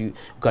one. As you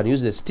can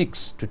use the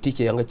sticks to teach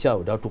a younger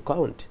child how to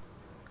count.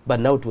 But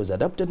now it was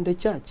adopted in the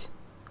church,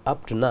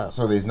 up to now.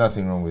 So there's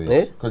nothing wrong with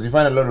it? Because you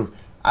find a lot of,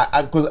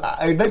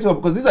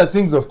 because these are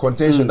things of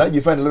contention that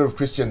you find a lot of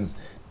Christians,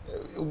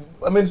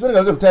 I mean, spending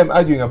a lot of time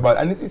arguing about,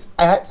 and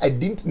I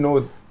didn't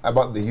know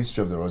about the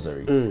history of the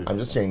Rosary. I'm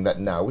just hearing that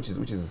now, which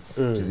is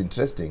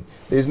interesting.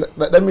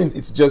 That means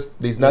it's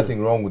just there's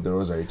nothing wrong with the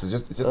Rosary. It's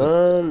just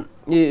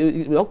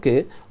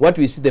okay. What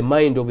we see, the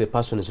mind of a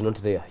person is not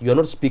there. You are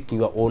not speaking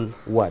your own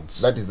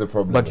words. That is the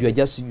problem. But you are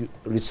just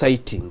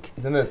reciting.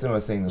 Isn't that the same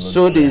as saying the Lord's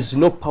Prayer? So there is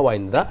no power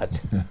in that.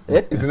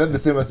 Isn't that the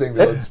same as saying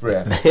the Lord's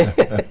Prayer?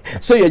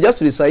 So you're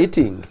just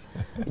reciting.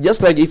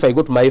 Just like if I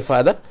go to my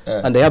father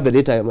and I have a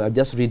data, I'm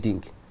just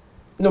reading.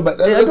 No, but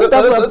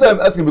that's why I'm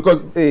asking,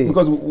 because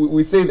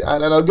we say,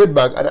 and I'll get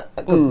back,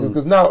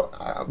 because now,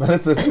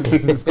 let's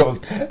take this call.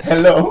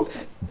 Hello?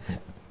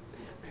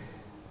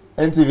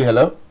 NTV,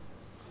 hello?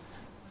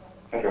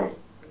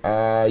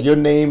 Hello. Your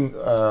name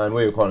and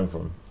where you're calling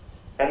from?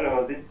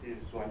 Hello, this is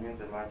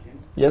Nyanzi Martin.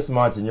 Yes,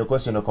 Martin, your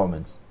question or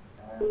comment?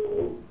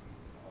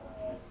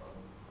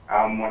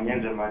 I'm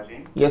Nyanzi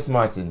Martin. Yes,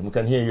 Martin, we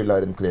can hear you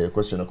loud and clear. Your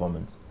question or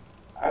comment?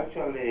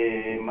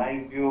 Actually,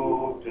 my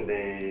view to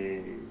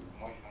the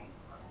motion.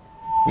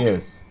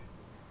 Yes.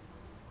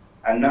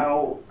 And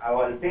now I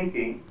was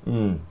thinking,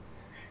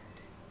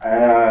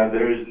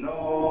 there is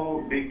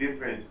no big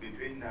difference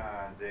between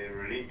the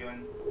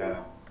religion,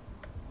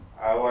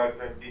 our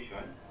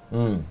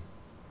tradition,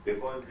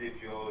 because if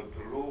you're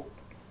to look,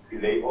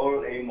 they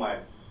all aim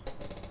at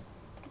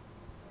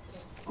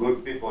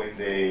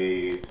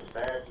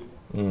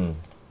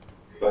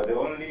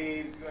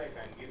only view I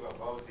can give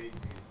about it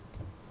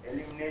is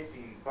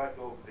eliminating part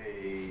of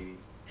the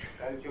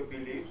cultural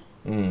beliefs.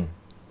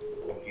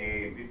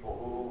 Okay,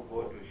 people who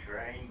go to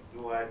shrine,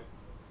 do what,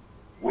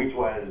 which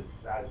was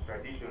as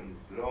traditions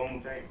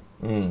long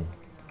time.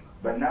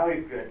 But now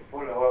if you had to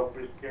follow our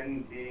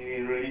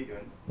Christianity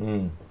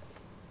religion,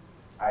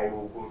 I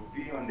would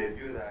be on the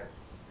view that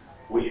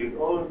we should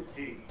all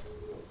stick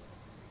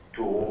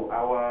to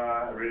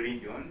our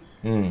religions.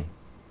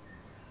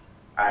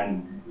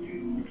 And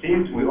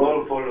since we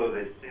all follow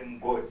the same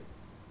God,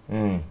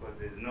 because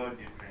there's no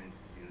difference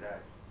in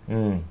that.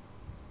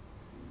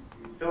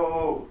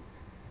 So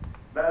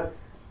that's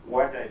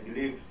what I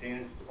believe,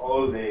 since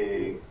all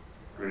the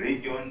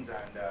religions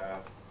and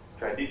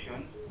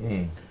traditions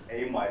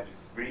aim at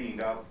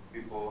bringing up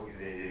people in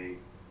the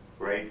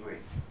right way.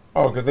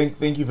 Okay,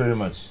 thank you very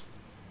much.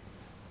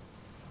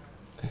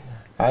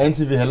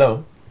 NTV,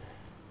 hello.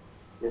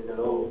 Yes,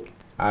 hello.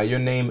 Your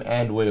name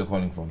and where you're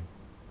calling from?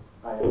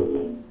 I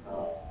am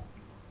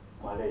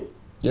Malay.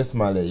 Yes,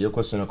 Malay. Your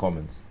question or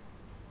comments?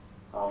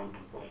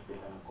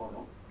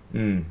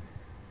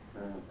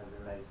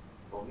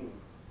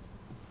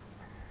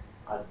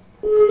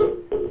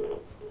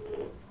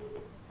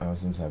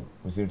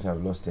 We seem to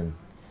have lost him.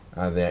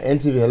 There.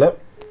 NTV, hello.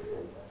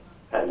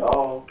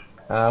 Hello.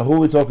 Who are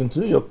we talking to?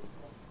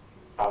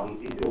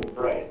 This is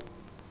Fred.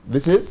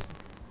 This is?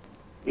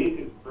 This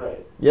is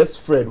Fred. Yes,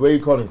 Fred. Where are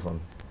you calling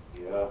from?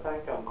 Yeah,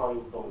 thank you. I'm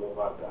calling from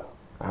Uganda.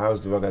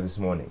 How's Luwaga this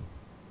morning?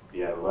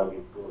 Yeah, Uganda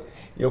is good.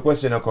 Your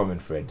question or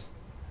comment, Fred?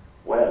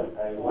 Well,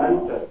 I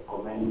want to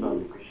comment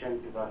on the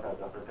Christianity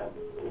versus African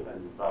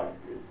and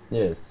values.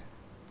 Yes.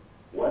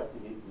 What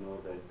we need to know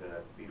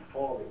that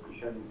before the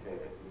Christianity,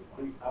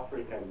 the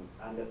Africans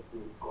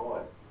understood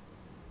God,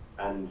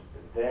 and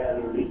their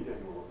religion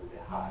was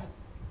the heart.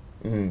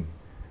 So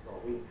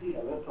we see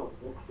a lot of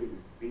doctrines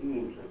being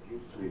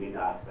introduced within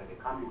us by the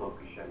coming of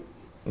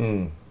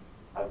Christianity.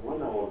 As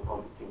when I was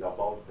commenting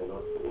about the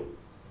Lord's Prayer,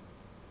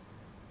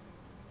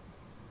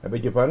 I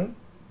beg your pardon?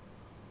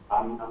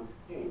 I'm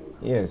saying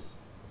Yes.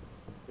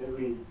 there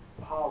is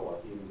power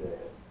in the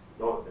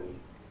doctrine,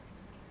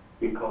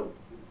 because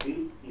this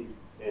is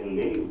a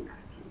link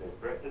to the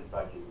Blessed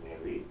Virgin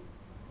Mary,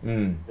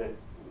 that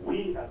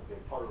we as the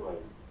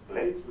followers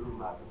place through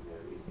Mother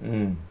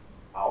Mary,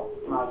 our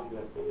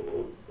Mother.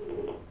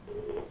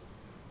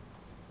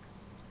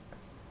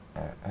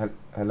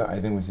 Hello,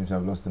 I think we seem to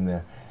have lost him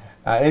there.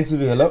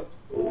 NTV, hello.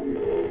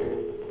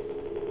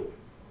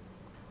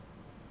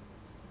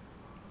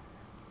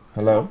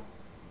 Hello.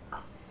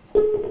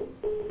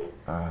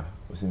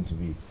 We seem to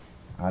be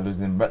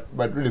losing. But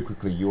really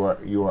quickly, I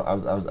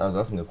was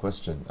asking a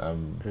question.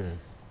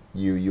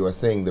 You are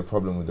saying the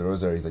problem with the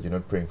rosary is that you're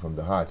not praying from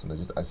the heart, and I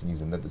was just asking you,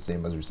 isn't that the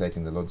same as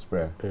reciting the Lord's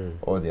Prayer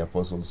or the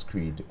Apostles'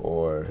 Creed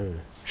or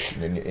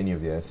any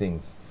of the other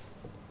things?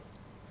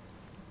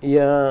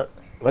 Yeah,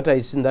 what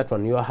I see in that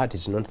one, your heart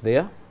is not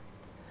there.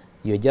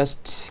 You're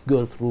just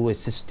going through a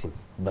system,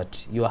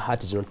 but your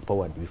heart is not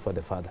powered before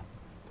the Father.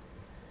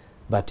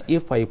 But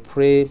if I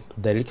pray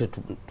directly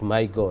to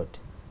my God,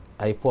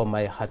 I pour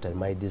my heart and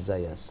my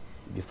desires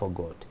before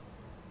God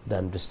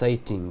than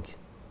reciting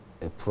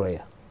a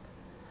prayer.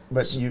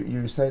 But so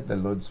you recite the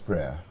Lord's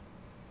Prayer.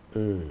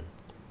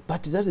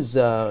 But that is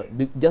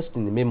just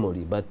in the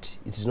memory, but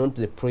it is not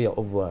the prayer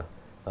of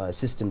a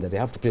system that I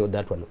have to pray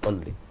that one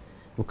only.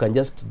 You can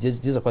just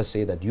Jesus Christ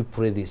say that you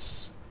pray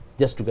this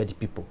just to guide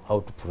people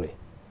how to pray.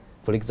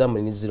 For example,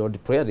 in the Lord's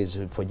Prayer, there is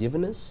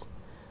forgiveness,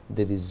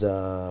 there is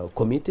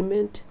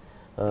commitment,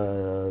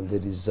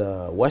 there is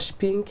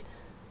worshipping.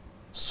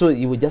 So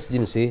you would just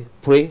even say,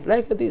 pray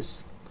like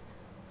this.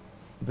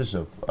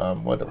 Bishop,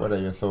 what are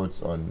your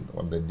thoughts on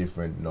the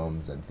different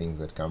norms and things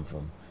that come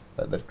from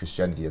that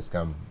Christianity has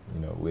come,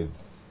 with?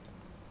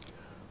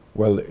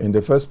 Well, in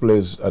the first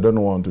place, I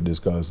don't want to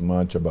discuss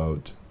much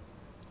about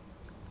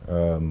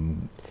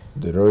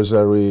the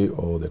rosary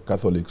or the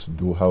Catholics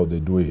do how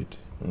they do it,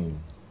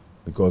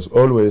 because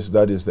always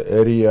that is the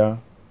area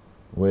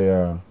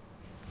where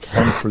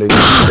conflict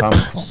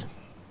comes from.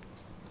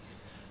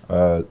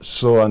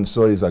 So and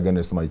so is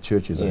against my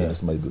church, is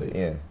against my belief.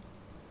 Yeah.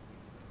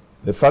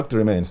 The fact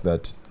remains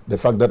that the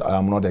fact that I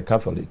am not a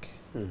Catholic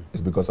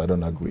is because I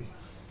don't agree.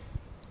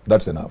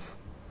 That's enough.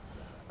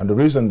 And the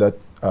reason that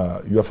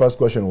your first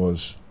question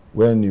was,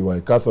 when you are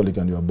a Catholic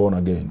and you are born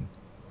again,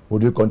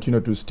 would you continue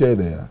to stay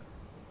there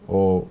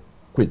or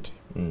quit?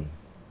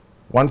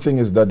 One thing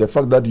is that the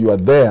fact that you are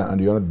there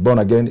and you are not born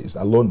again is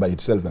alone by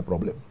itself a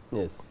problem.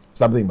 Yes.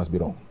 Something must be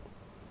wrong.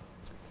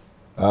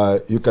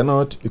 You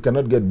cannot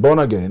get born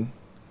again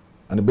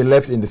and be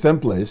left in the same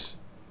place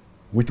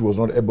which was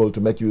not able to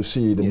make you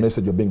see the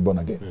message of being born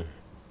again.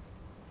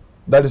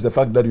 That is the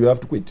fact that you have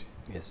to quit.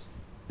 Yes.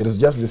 It is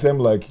just the same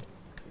like,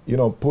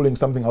 pulling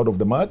something out of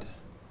the mud,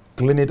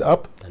 clean it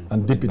up,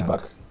 and dip it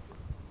back.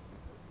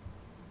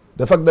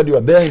 The fact that you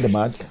are there in the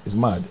mud is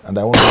mud, and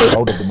I want to get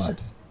out of the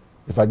mud.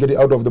 If I get you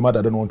out of the mud,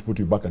 I don't want to put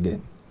you back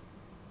again.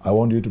 I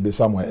want you to be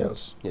somewhere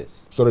else.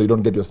 Yes. So that you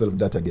don't get yourself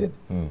that again.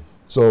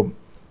 So,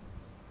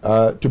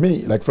 to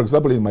me, like for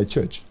example in my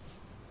church,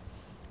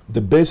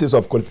 the basis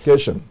of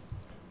qualification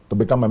to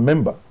become a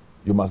member,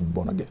 you must be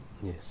born again.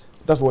 Yes.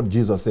 That's what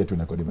Jesus said to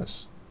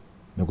Nicodemus.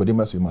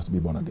 Nicodemus, you must be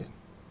born again.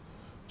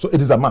 So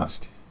it is a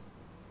must.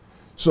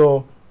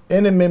 So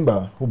any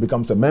member who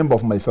becomes a member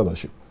of my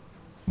fellowship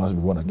must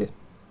be born again.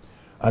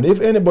 And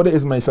if anybody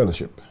is in my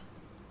fellowship,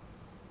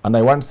 and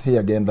I want to hear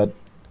again that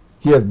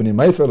he has been in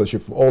my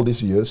fellowship for all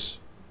these years,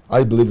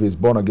 I believe he is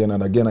born again,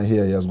 and again I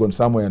hear he has gone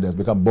somewhere and has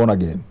become born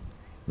again,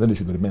 then he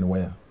should remain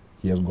where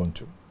he has gone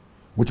to.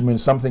 Which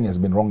means something has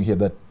been wrong here,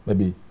 that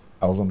maybe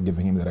I wasn't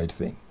giving him the right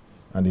thing.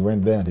 And he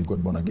went there and he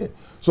got born again.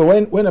 So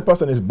when a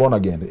person is born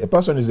again, a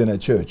person is in a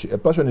church, a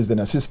person is in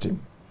a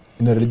system,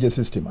 in a religious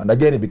system, and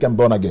again he became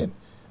born again.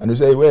 And you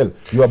say, well,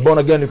 you are born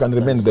again, you can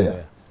remain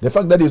there. The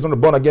fact that he's not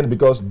born again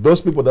because those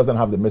people doesn't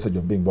have the message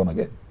of being born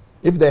again.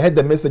 If they had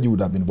the message, you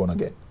would have been born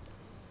again.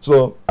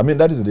 So, I mean,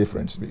 that is the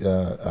difference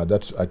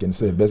that I can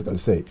say, basically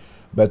say.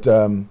 But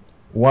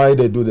why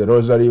they do the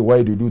rosary,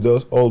 why do you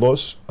do all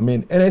those? I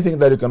mean, anything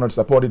that you cannot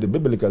support it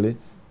biblically,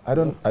 I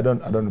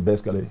don't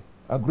basically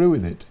agree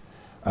with it.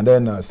 And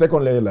then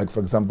secondly, like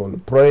for example,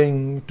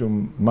 praying to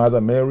Mother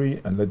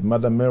Mary and let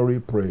Mother Mary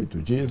pray to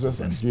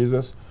Jesus and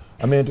Jesus.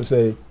 I mean to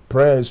say,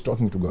 prayer is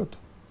talking to God.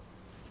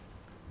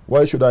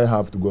 Why should I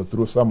have to go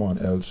through someone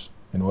else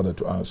in order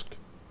to ask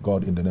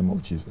God in the name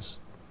of Jesus?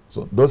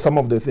 So those are some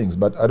of the things,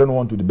 but I don't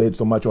want to debate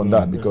so much on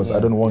that because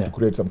I don't want to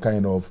create some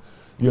kind of,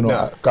 you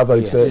know,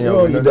 Catholics say,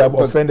 they have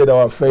offended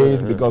our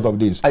faith because of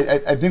this.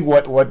 I think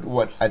what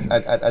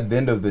at the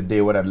end of the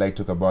day, what I'd like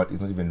to talk about is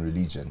not even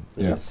religion;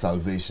 it's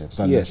salvation.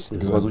 Yes,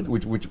 because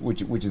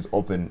which is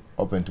open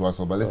to us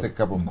all. But let's take a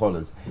couple of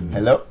callers.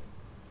 Hello.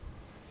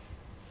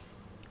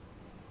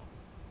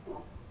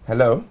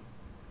 Hello.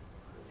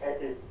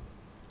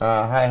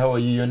 Hi. How are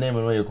you? Your name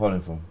and where you're calling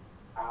from?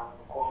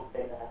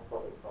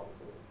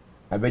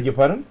 I beg your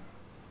pardon?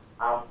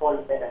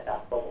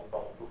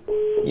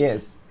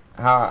 Yes.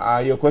 How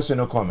your question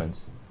or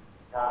comments?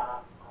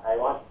 I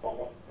want to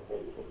comment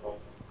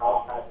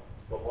how hard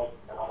the work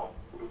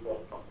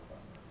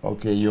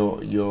Okay,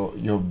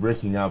 you're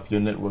breaking up. Your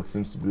network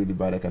seems to be really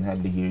bad. I can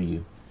hardly hear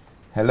you.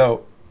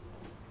 Hello?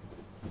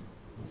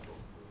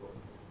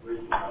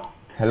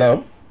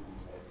 Hello?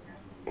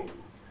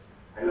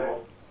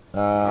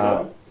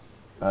 Hello?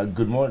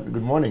 Good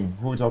morning.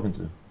 Who are we talking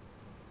to?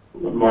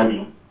 Good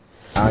morning.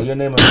 Your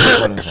name and where you're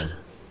calling from?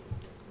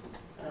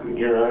 I'm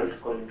Gerald,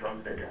 calling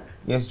from Sudan.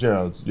 Yes,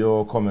 Gerald.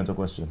 Your comment or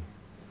question?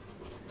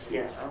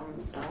 Yeah,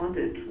 I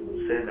wanted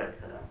to say that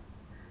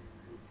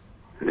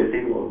the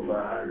thing of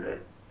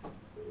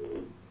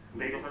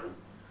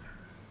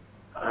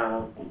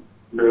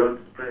the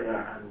Lord's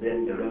Prayer and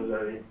then the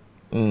Rosary.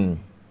 You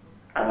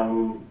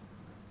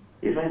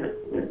find that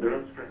the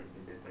Lord's Prayer is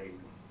in the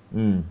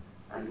Bible.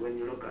 And when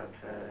you look at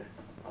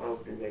how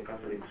often the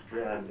Catholics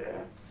pray and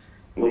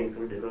going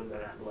through the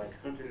Rosary and what,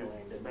 it's not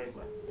anywhere in the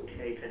Bible.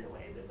 It's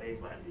anywhere in the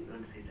Bible and you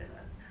don't see it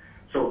anywhere.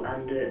 So,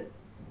 and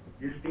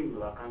these things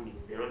were coming,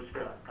 the Lord's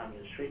Prayer was coming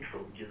straight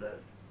from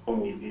Jesus,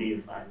 whom we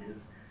believe,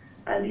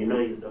 and you know,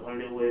 he's the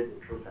only way, the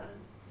truth,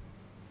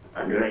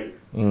 and life.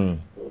 So,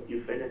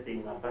 if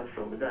anything apart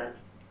from that,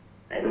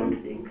 I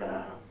don't think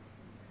I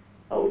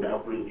would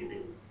agree with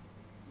him.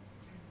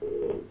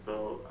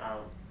 So,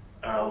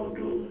 I would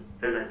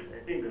say that I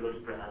think the Lord's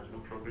Prayer has no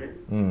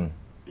problem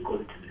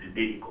because it is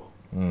biblical.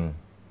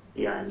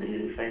 Yeah, and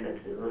you find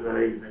that the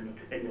Rosary is not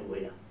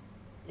anywhere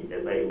in the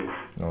Bible.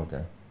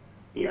 Okay.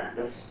 Yeah,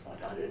 that's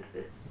what I would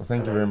say. Well,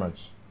 thank you very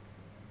much.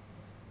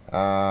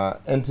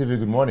 NTV,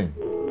 good morning.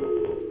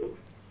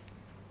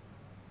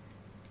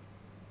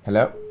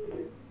 Hello?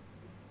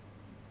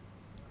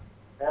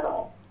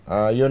 Hello.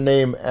 Your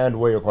name and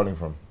where you're calling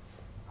from?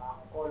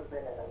 I'm calling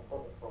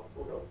from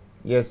Sudan.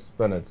 Yes,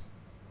 Bennett.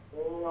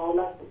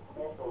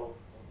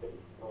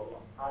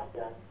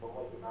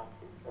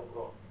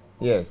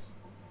 Yes.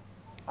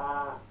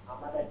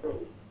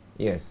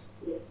 Yes.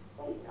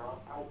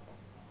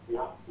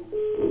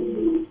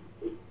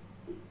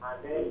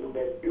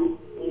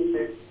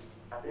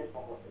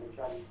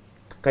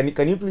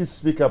 Can you please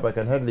speak up? I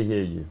can hardly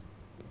hear you.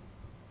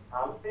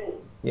 I'm saying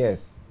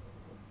Yes.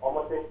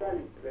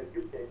 homosexuality is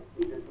reputed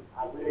is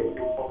ability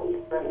to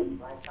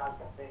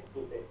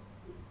homosexuality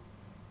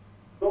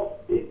so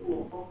this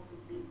will have to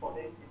be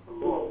connected to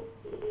God.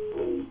 So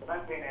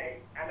that's when I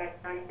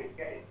understand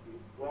Christianity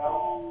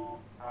well,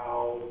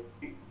 how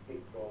big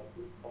of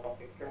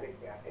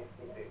homosexuality and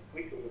exclusive,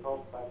 which will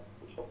help us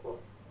to support.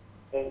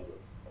 Thank you.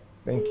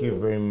 Thank you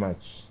very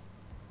much.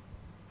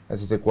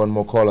 Let's take one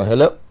more caller.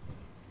 Hello?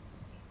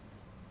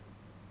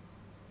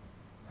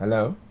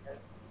 Hello?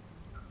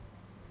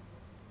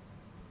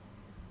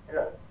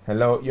 Hello.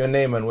 Hello, your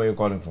name and where you're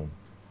calling from?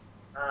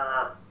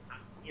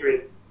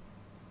 Eric.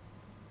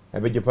 I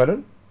beg your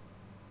pardon?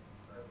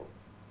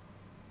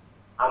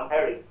 I'm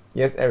Eric.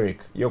 Yes, Eric.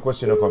 Your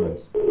question or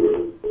comments?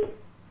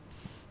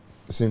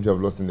 Seem to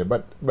have lost in there.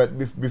 But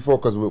before,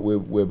 because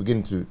we're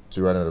beginning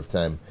to run out of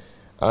time.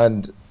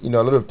 And, you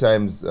know, a lot of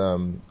times,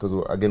 because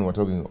again, we're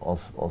talking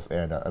off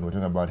air, and we're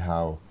talking about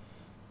how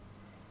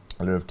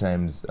a lot of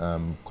times,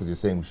 because you're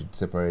saying we should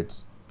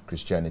separate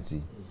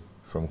Christianity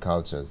from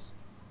cultures.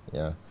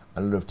 Yeah,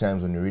 a lot of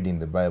times when you're reading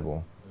the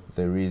Bible,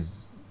 it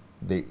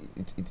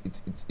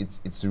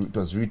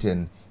was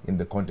written in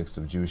the context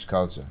of Jewish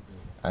culture,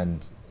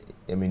 and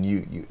I mean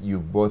you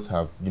both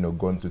have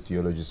gone through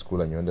theology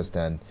school and you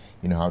understand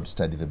how to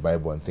study the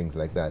Bible and things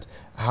like that.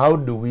 How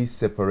do we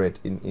separate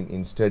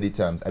in study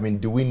terms? I mean,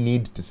 do we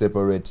need to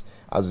separate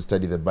as we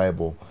study the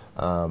Bible?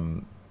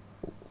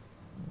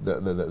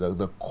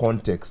 The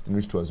context in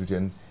which it was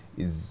written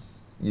is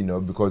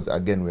because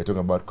again we're talking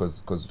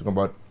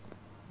about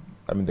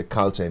I mean the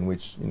culture in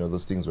which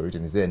those things were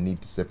written. Is there a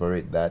need to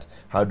separate that?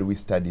 How do we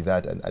study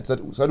that? And so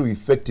how do we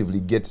effectively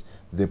get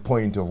the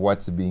point of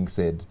what's being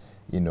said?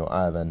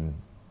 Other than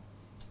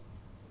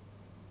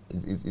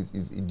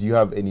do you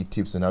have any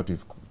tips on how to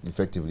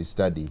effectively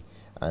study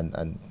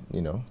and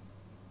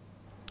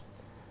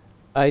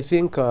I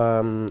think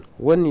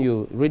when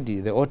you read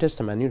the Old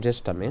Testament, New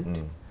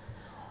Testament,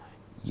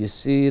 you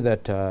see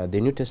that the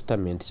New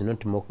Testament is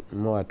not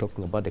more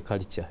talking about the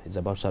culture; it's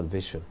about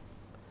salvation.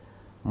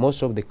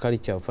 Most of the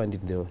culture I find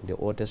in the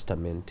Old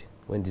Testament,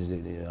 when it is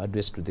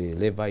addressed to the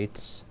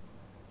Levites,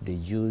 the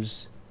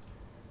Jews,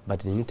 but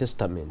the New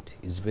Testament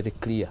is very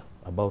clear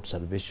about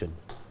salvation,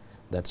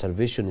 that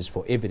salvation is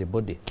for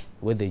everybody,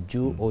 whether a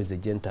Jew or is a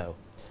Gentile.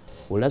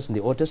 Whereas in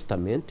the Old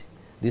Testament,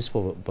 this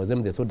for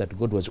them, they thought that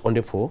God was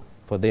only for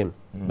them.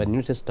 But the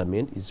New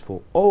Testament is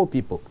for all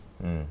people.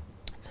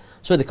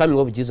 So the coming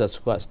of Jesus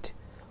Christ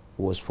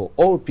was for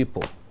all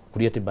people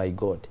created by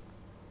God,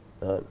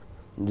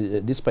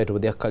 despite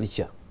of their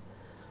culture.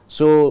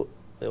 So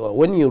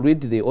when you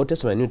read the Old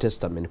Testament and New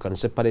Testament, you can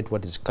separate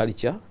what is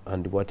culture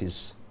and what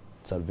is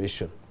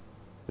salvation.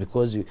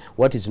 Because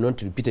what is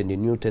not repeated in the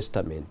New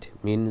Testament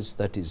means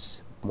that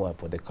is more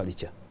for the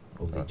culture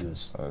of the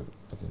Jews.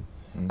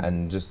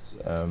 And just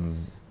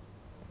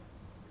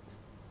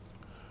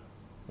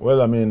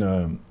well, I mean,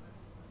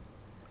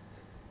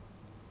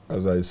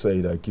 as I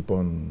said, I keep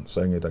on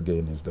saying it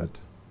again, is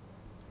that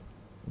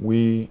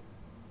we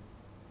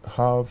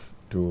have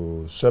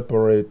to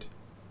separate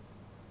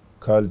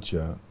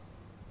culture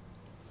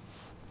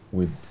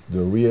with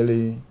the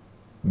really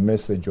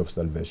message of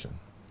salvation.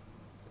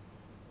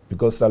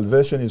 Because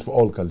salvation is for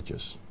all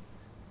cultures.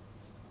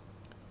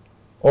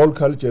 All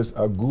cultures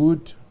are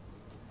good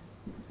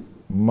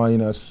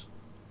minus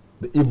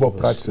the evil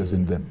practices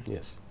in them.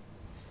 Yes.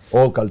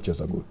 All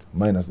cultures are good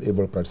minus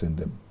evil practices in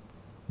them.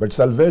 But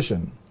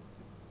salvation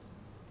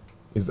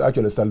is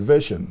actually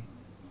salvation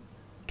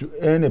to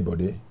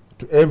anybody,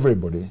 to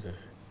everybody,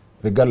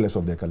 regardless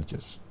of their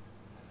cultures.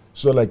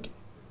 So like,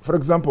 for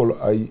example,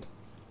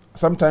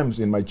 sometimes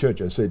in my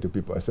church I say to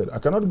people, I said, I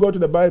cannot go to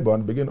the Bible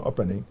and begin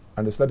opening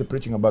and start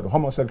preaching about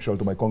homosexual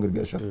to my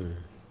congregation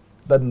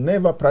that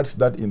never practice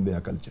that in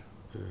their culture.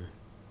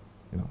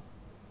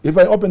 If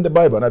I open the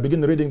Bible and I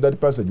begin reading that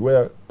passage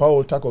where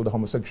Paul tackled the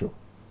homosexual,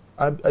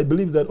 I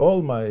believe that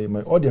all my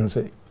audience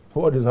say,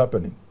 what is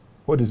happening?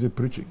 What is he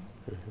preaching?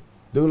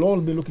 They will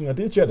all be looking at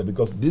each other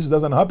because this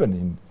doesn't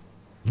happen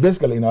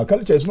basically in our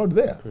culture. It's not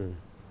there.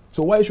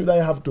 So why should I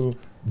have to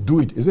do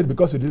it? Is it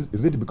because it's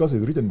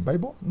written in the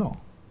Bible? No.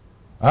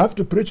 I have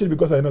to preach it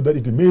because I know that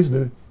it meets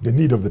the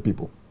need of the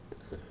people.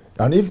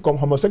 And if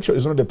homosexual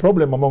is not a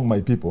problem among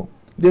my people,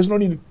 there's no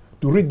need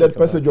to read that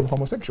passage of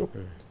homosexual.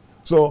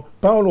 So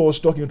Paul was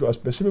talking to a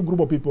specific group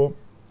of people,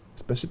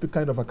 specific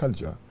kind of a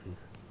culture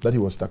that he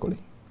was tackling.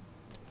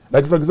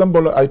 Like for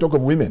example, I talk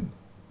of women.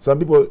 Some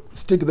people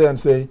stick there and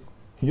say,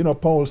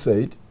 Paul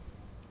said,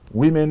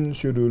 women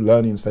should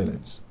learn in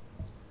silence.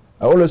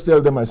 I always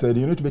tell them, I said,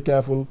 you need to be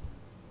careful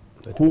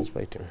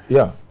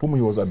whom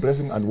he was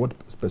addressing and what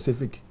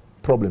specific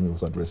problem he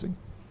was addressing.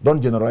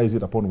 Don't generalize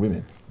it upon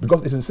women.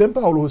 Because it's the same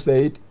Paul who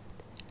said,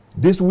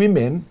 these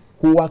women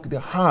who worked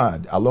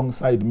hard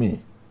alongside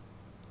me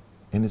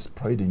in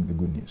spreading the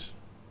good news.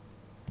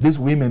 These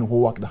women who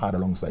worked hard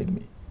alongside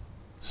me.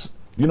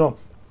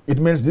 It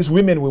means these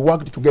women will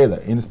work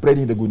together in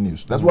spreading the good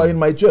news. That's why in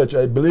my church,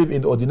 I believe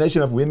in the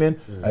ordination of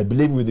women. I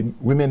believe with the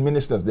women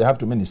ministers, they have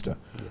to minister.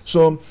 Yes.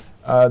 So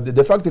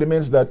the fact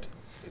remains that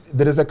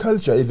there is a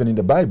culture even in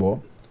the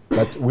Bible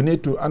that we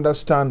need to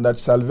understand that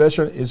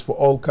salvation is for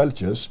all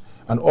cultures,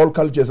 and all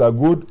cultures are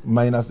good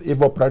minus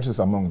evil practices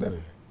among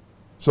them.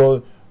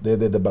 So the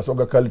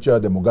Basoga culture,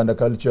 the Muganda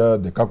culture,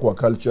 the Kakwa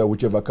culture,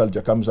 whichever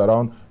culture comes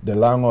around, the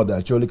Lango,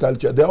 the Acholi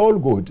culture, they're all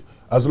good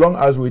as long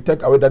as we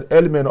take away that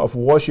element of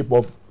worship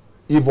of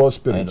evil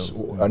spirits,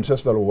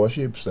 ancestral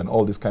worships, and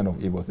all these kind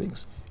of evil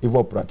things,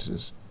 evil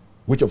practices,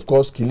 which of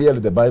course clearly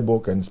the Bible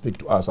can speak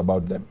to us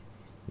about them.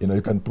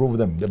 You can prove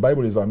them. The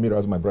Bible is our mirror,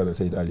 as my brother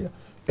said earlier.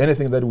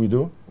 Anything that we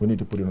do, we need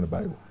to put it on the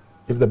Bible.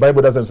 If the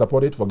Bible doesn't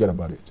support it, forget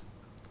about it.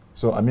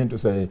 So I mean to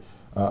say,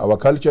 our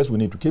cultures, we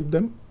need to keep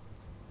them.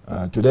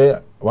 Today,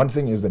 one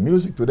thing is the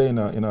music today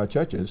in our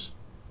churches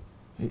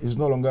is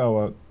no longer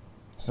our.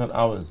 It's not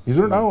ours. It's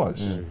not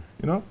ours.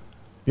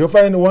 You'll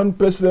find one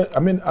person,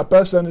 a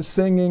person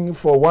singing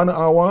for 1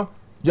 hour,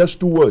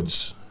 just 2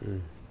 words.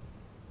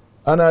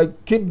 And I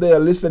keep there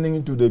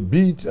listening to the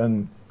beat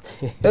and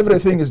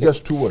everything is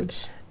just 2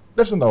 words.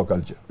 That's not our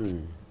culture.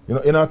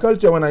 In our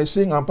culture, when I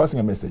sing, I'm passing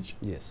a message.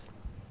 Yes.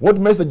 What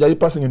message are you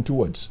passing in 2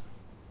 words?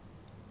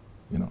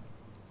 You know,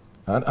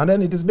 and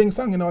then it is being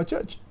sung in our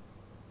church.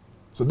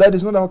 So that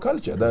is not our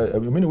culture. I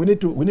mean, we need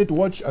to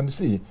watch and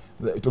see.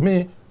 To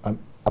me,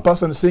 a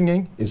person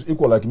singing is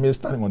equal like me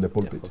standing on the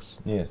pulpit.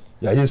 Yes.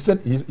 Yeah,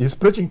 he's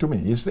preaching to me.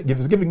 He's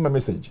giving me a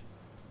message.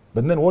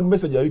 But then what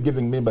message are you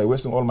giving me by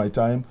wasting all my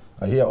time?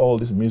 I hear all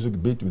this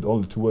music beat with all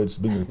the 2 words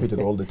being repeated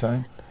all the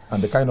time.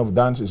 And the kind of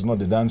dance is not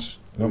the dance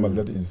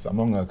that is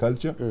among our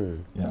culture.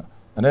 Yeah.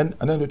 And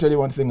then to tell you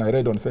one thing I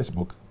read on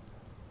Facebook,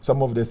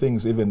 some of the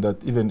things even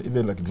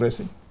like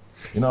dressing.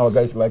 You know, our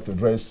guys like to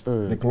dress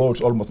the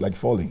clothes almost like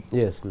falling.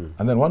 Yes.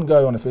 And then one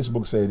guy on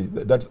Facebook said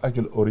that's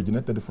actually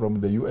originated from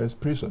the US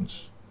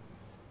prisons.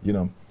 You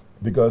know,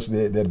 because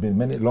they had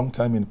been long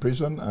time in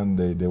prison, and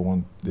they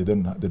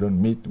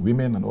don't meet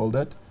women and all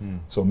that.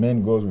 So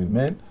men goes with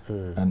men,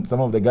 and some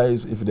of the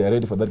guys, if they are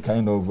ready for that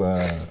kind of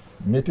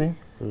meeting,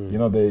 you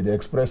know, they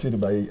express it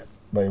by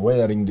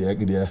wearing their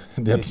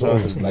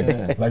clothes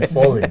like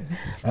falling.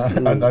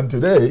 And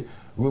today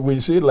we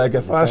see it like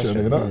a fashion.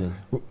 You know,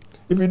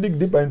 if you dig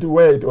deeper into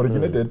where it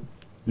originated,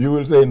 you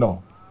will say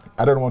no,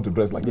 I don't want to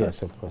dress like that.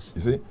 Yes, of course.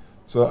 You see,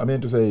 so I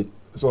mean to say,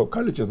 so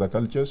cultures are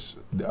cultures.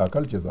 Our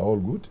cultures are all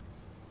good.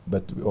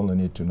 But we only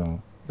need to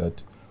know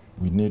that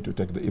we need to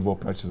take the evil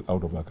practices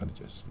out of our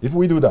cultures. If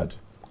we do that,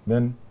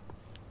 then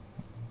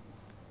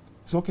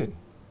it's okay.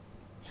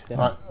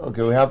 Yeah.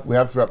 Okay, we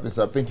have to wrap this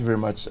up. Thank you very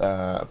much,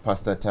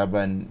 Pastor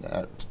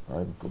Taban,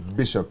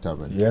 Bishop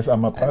Taban. Yes,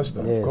 I'm a pastor,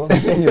 of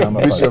course. Yes, I'm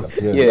a Bishop.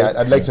 pastor. Yes.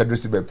 Yeah, I'd like to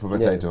address you by proper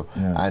title,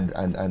 Yeah.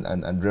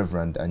 and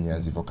Reverend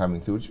Nyanzi for coming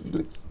through.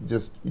 Let's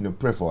just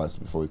pray for us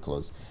before we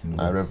close.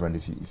 Reverend,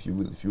 if you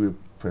will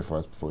pray for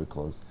us before we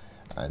close,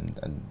 and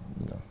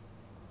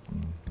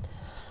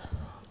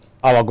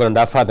Our God and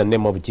our Father, in the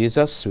name of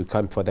Jesus, we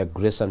come for the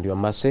grace and your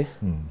mercy.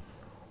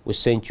 We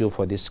thank you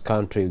for this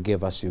country you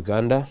gave us,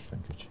 Uganda.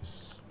 Thank you,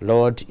 Jesus.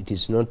 Lord, it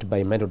is not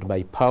by might or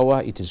by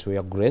power, it is for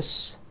your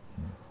grace.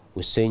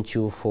 We thank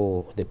you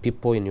for the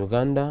people in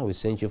Uganda. We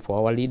thank you for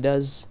our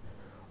leaders.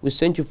 We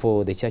thank you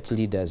for the church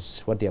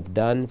leaders, what they have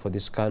done for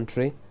this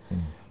country.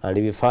 And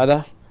Heavenly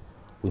Father,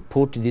 we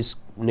put this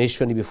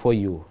nation before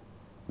you.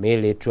 May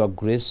let your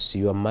grace,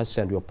 your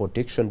mercy, and your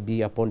protection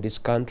be upon this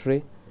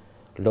country.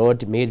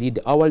 Lord, may lead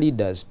our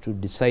leaders to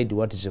decide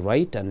what is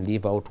right and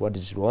leave out what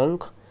is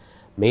wrong.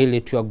 May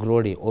let your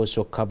glory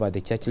also cover the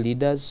church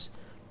leaders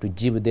to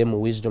give them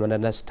wisdom and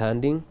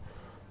understanding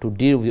to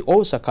deal with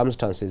all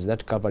circumstances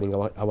that covering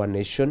our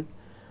nation.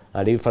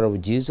 And in front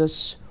of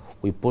Jesus,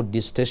 we put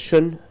this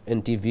station,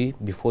 NTV,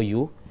 before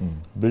you.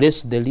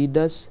 Bless the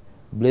leaders,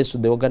 bless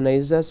the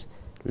organizers.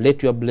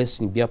 Let your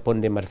blessing be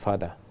upon them, my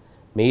Father.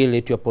 May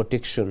let your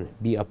protection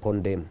be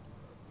upon them.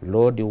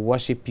 Lord, we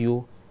worship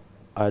you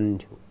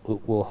and we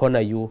will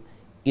honor you.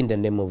 In the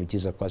name of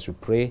Jesus Christ, we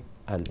pray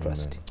and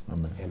trust.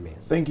 Amen. Amen.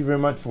 thank you very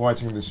much for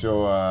watching the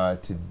show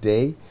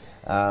today.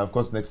 Of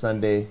course, next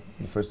Sunday,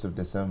 the 1st of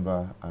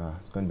December,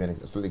 it's going to be an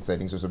absolutely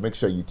exciting show, so make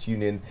sure you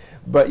tune in.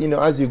 But,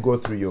 as you go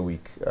through your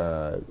week,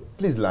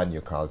 please learn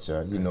your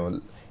culture.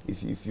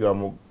 If you are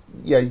more,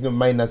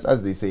 minus,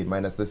 as they say,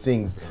 minus the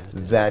things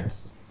that,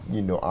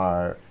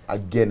 are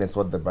against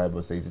what the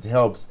Bible says. It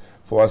helps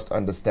for us to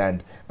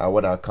understand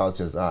what our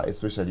cultures are,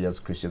 especially as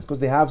Christians, because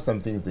they have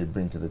some things they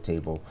bring to the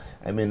table.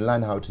 I mean,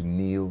 learn how to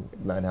kneel,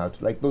 learn how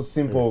to, like those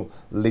simple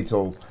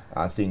little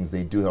things,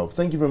 they do help.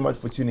 Thank you very much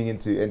for tuning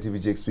into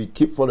NTVGXP.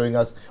 Keep following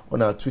us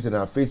on our Twitter and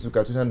our Facebook.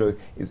 Our Twitter handle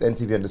is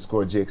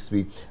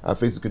NTV_GXP. Our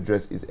Facebook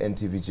address is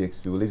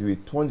NTVGXP. We'll leave you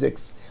with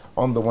Twonjex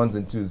on the ones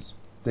and twos,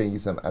 playing you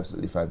some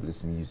absolutely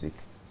fabulous music.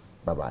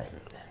 Bye-bye.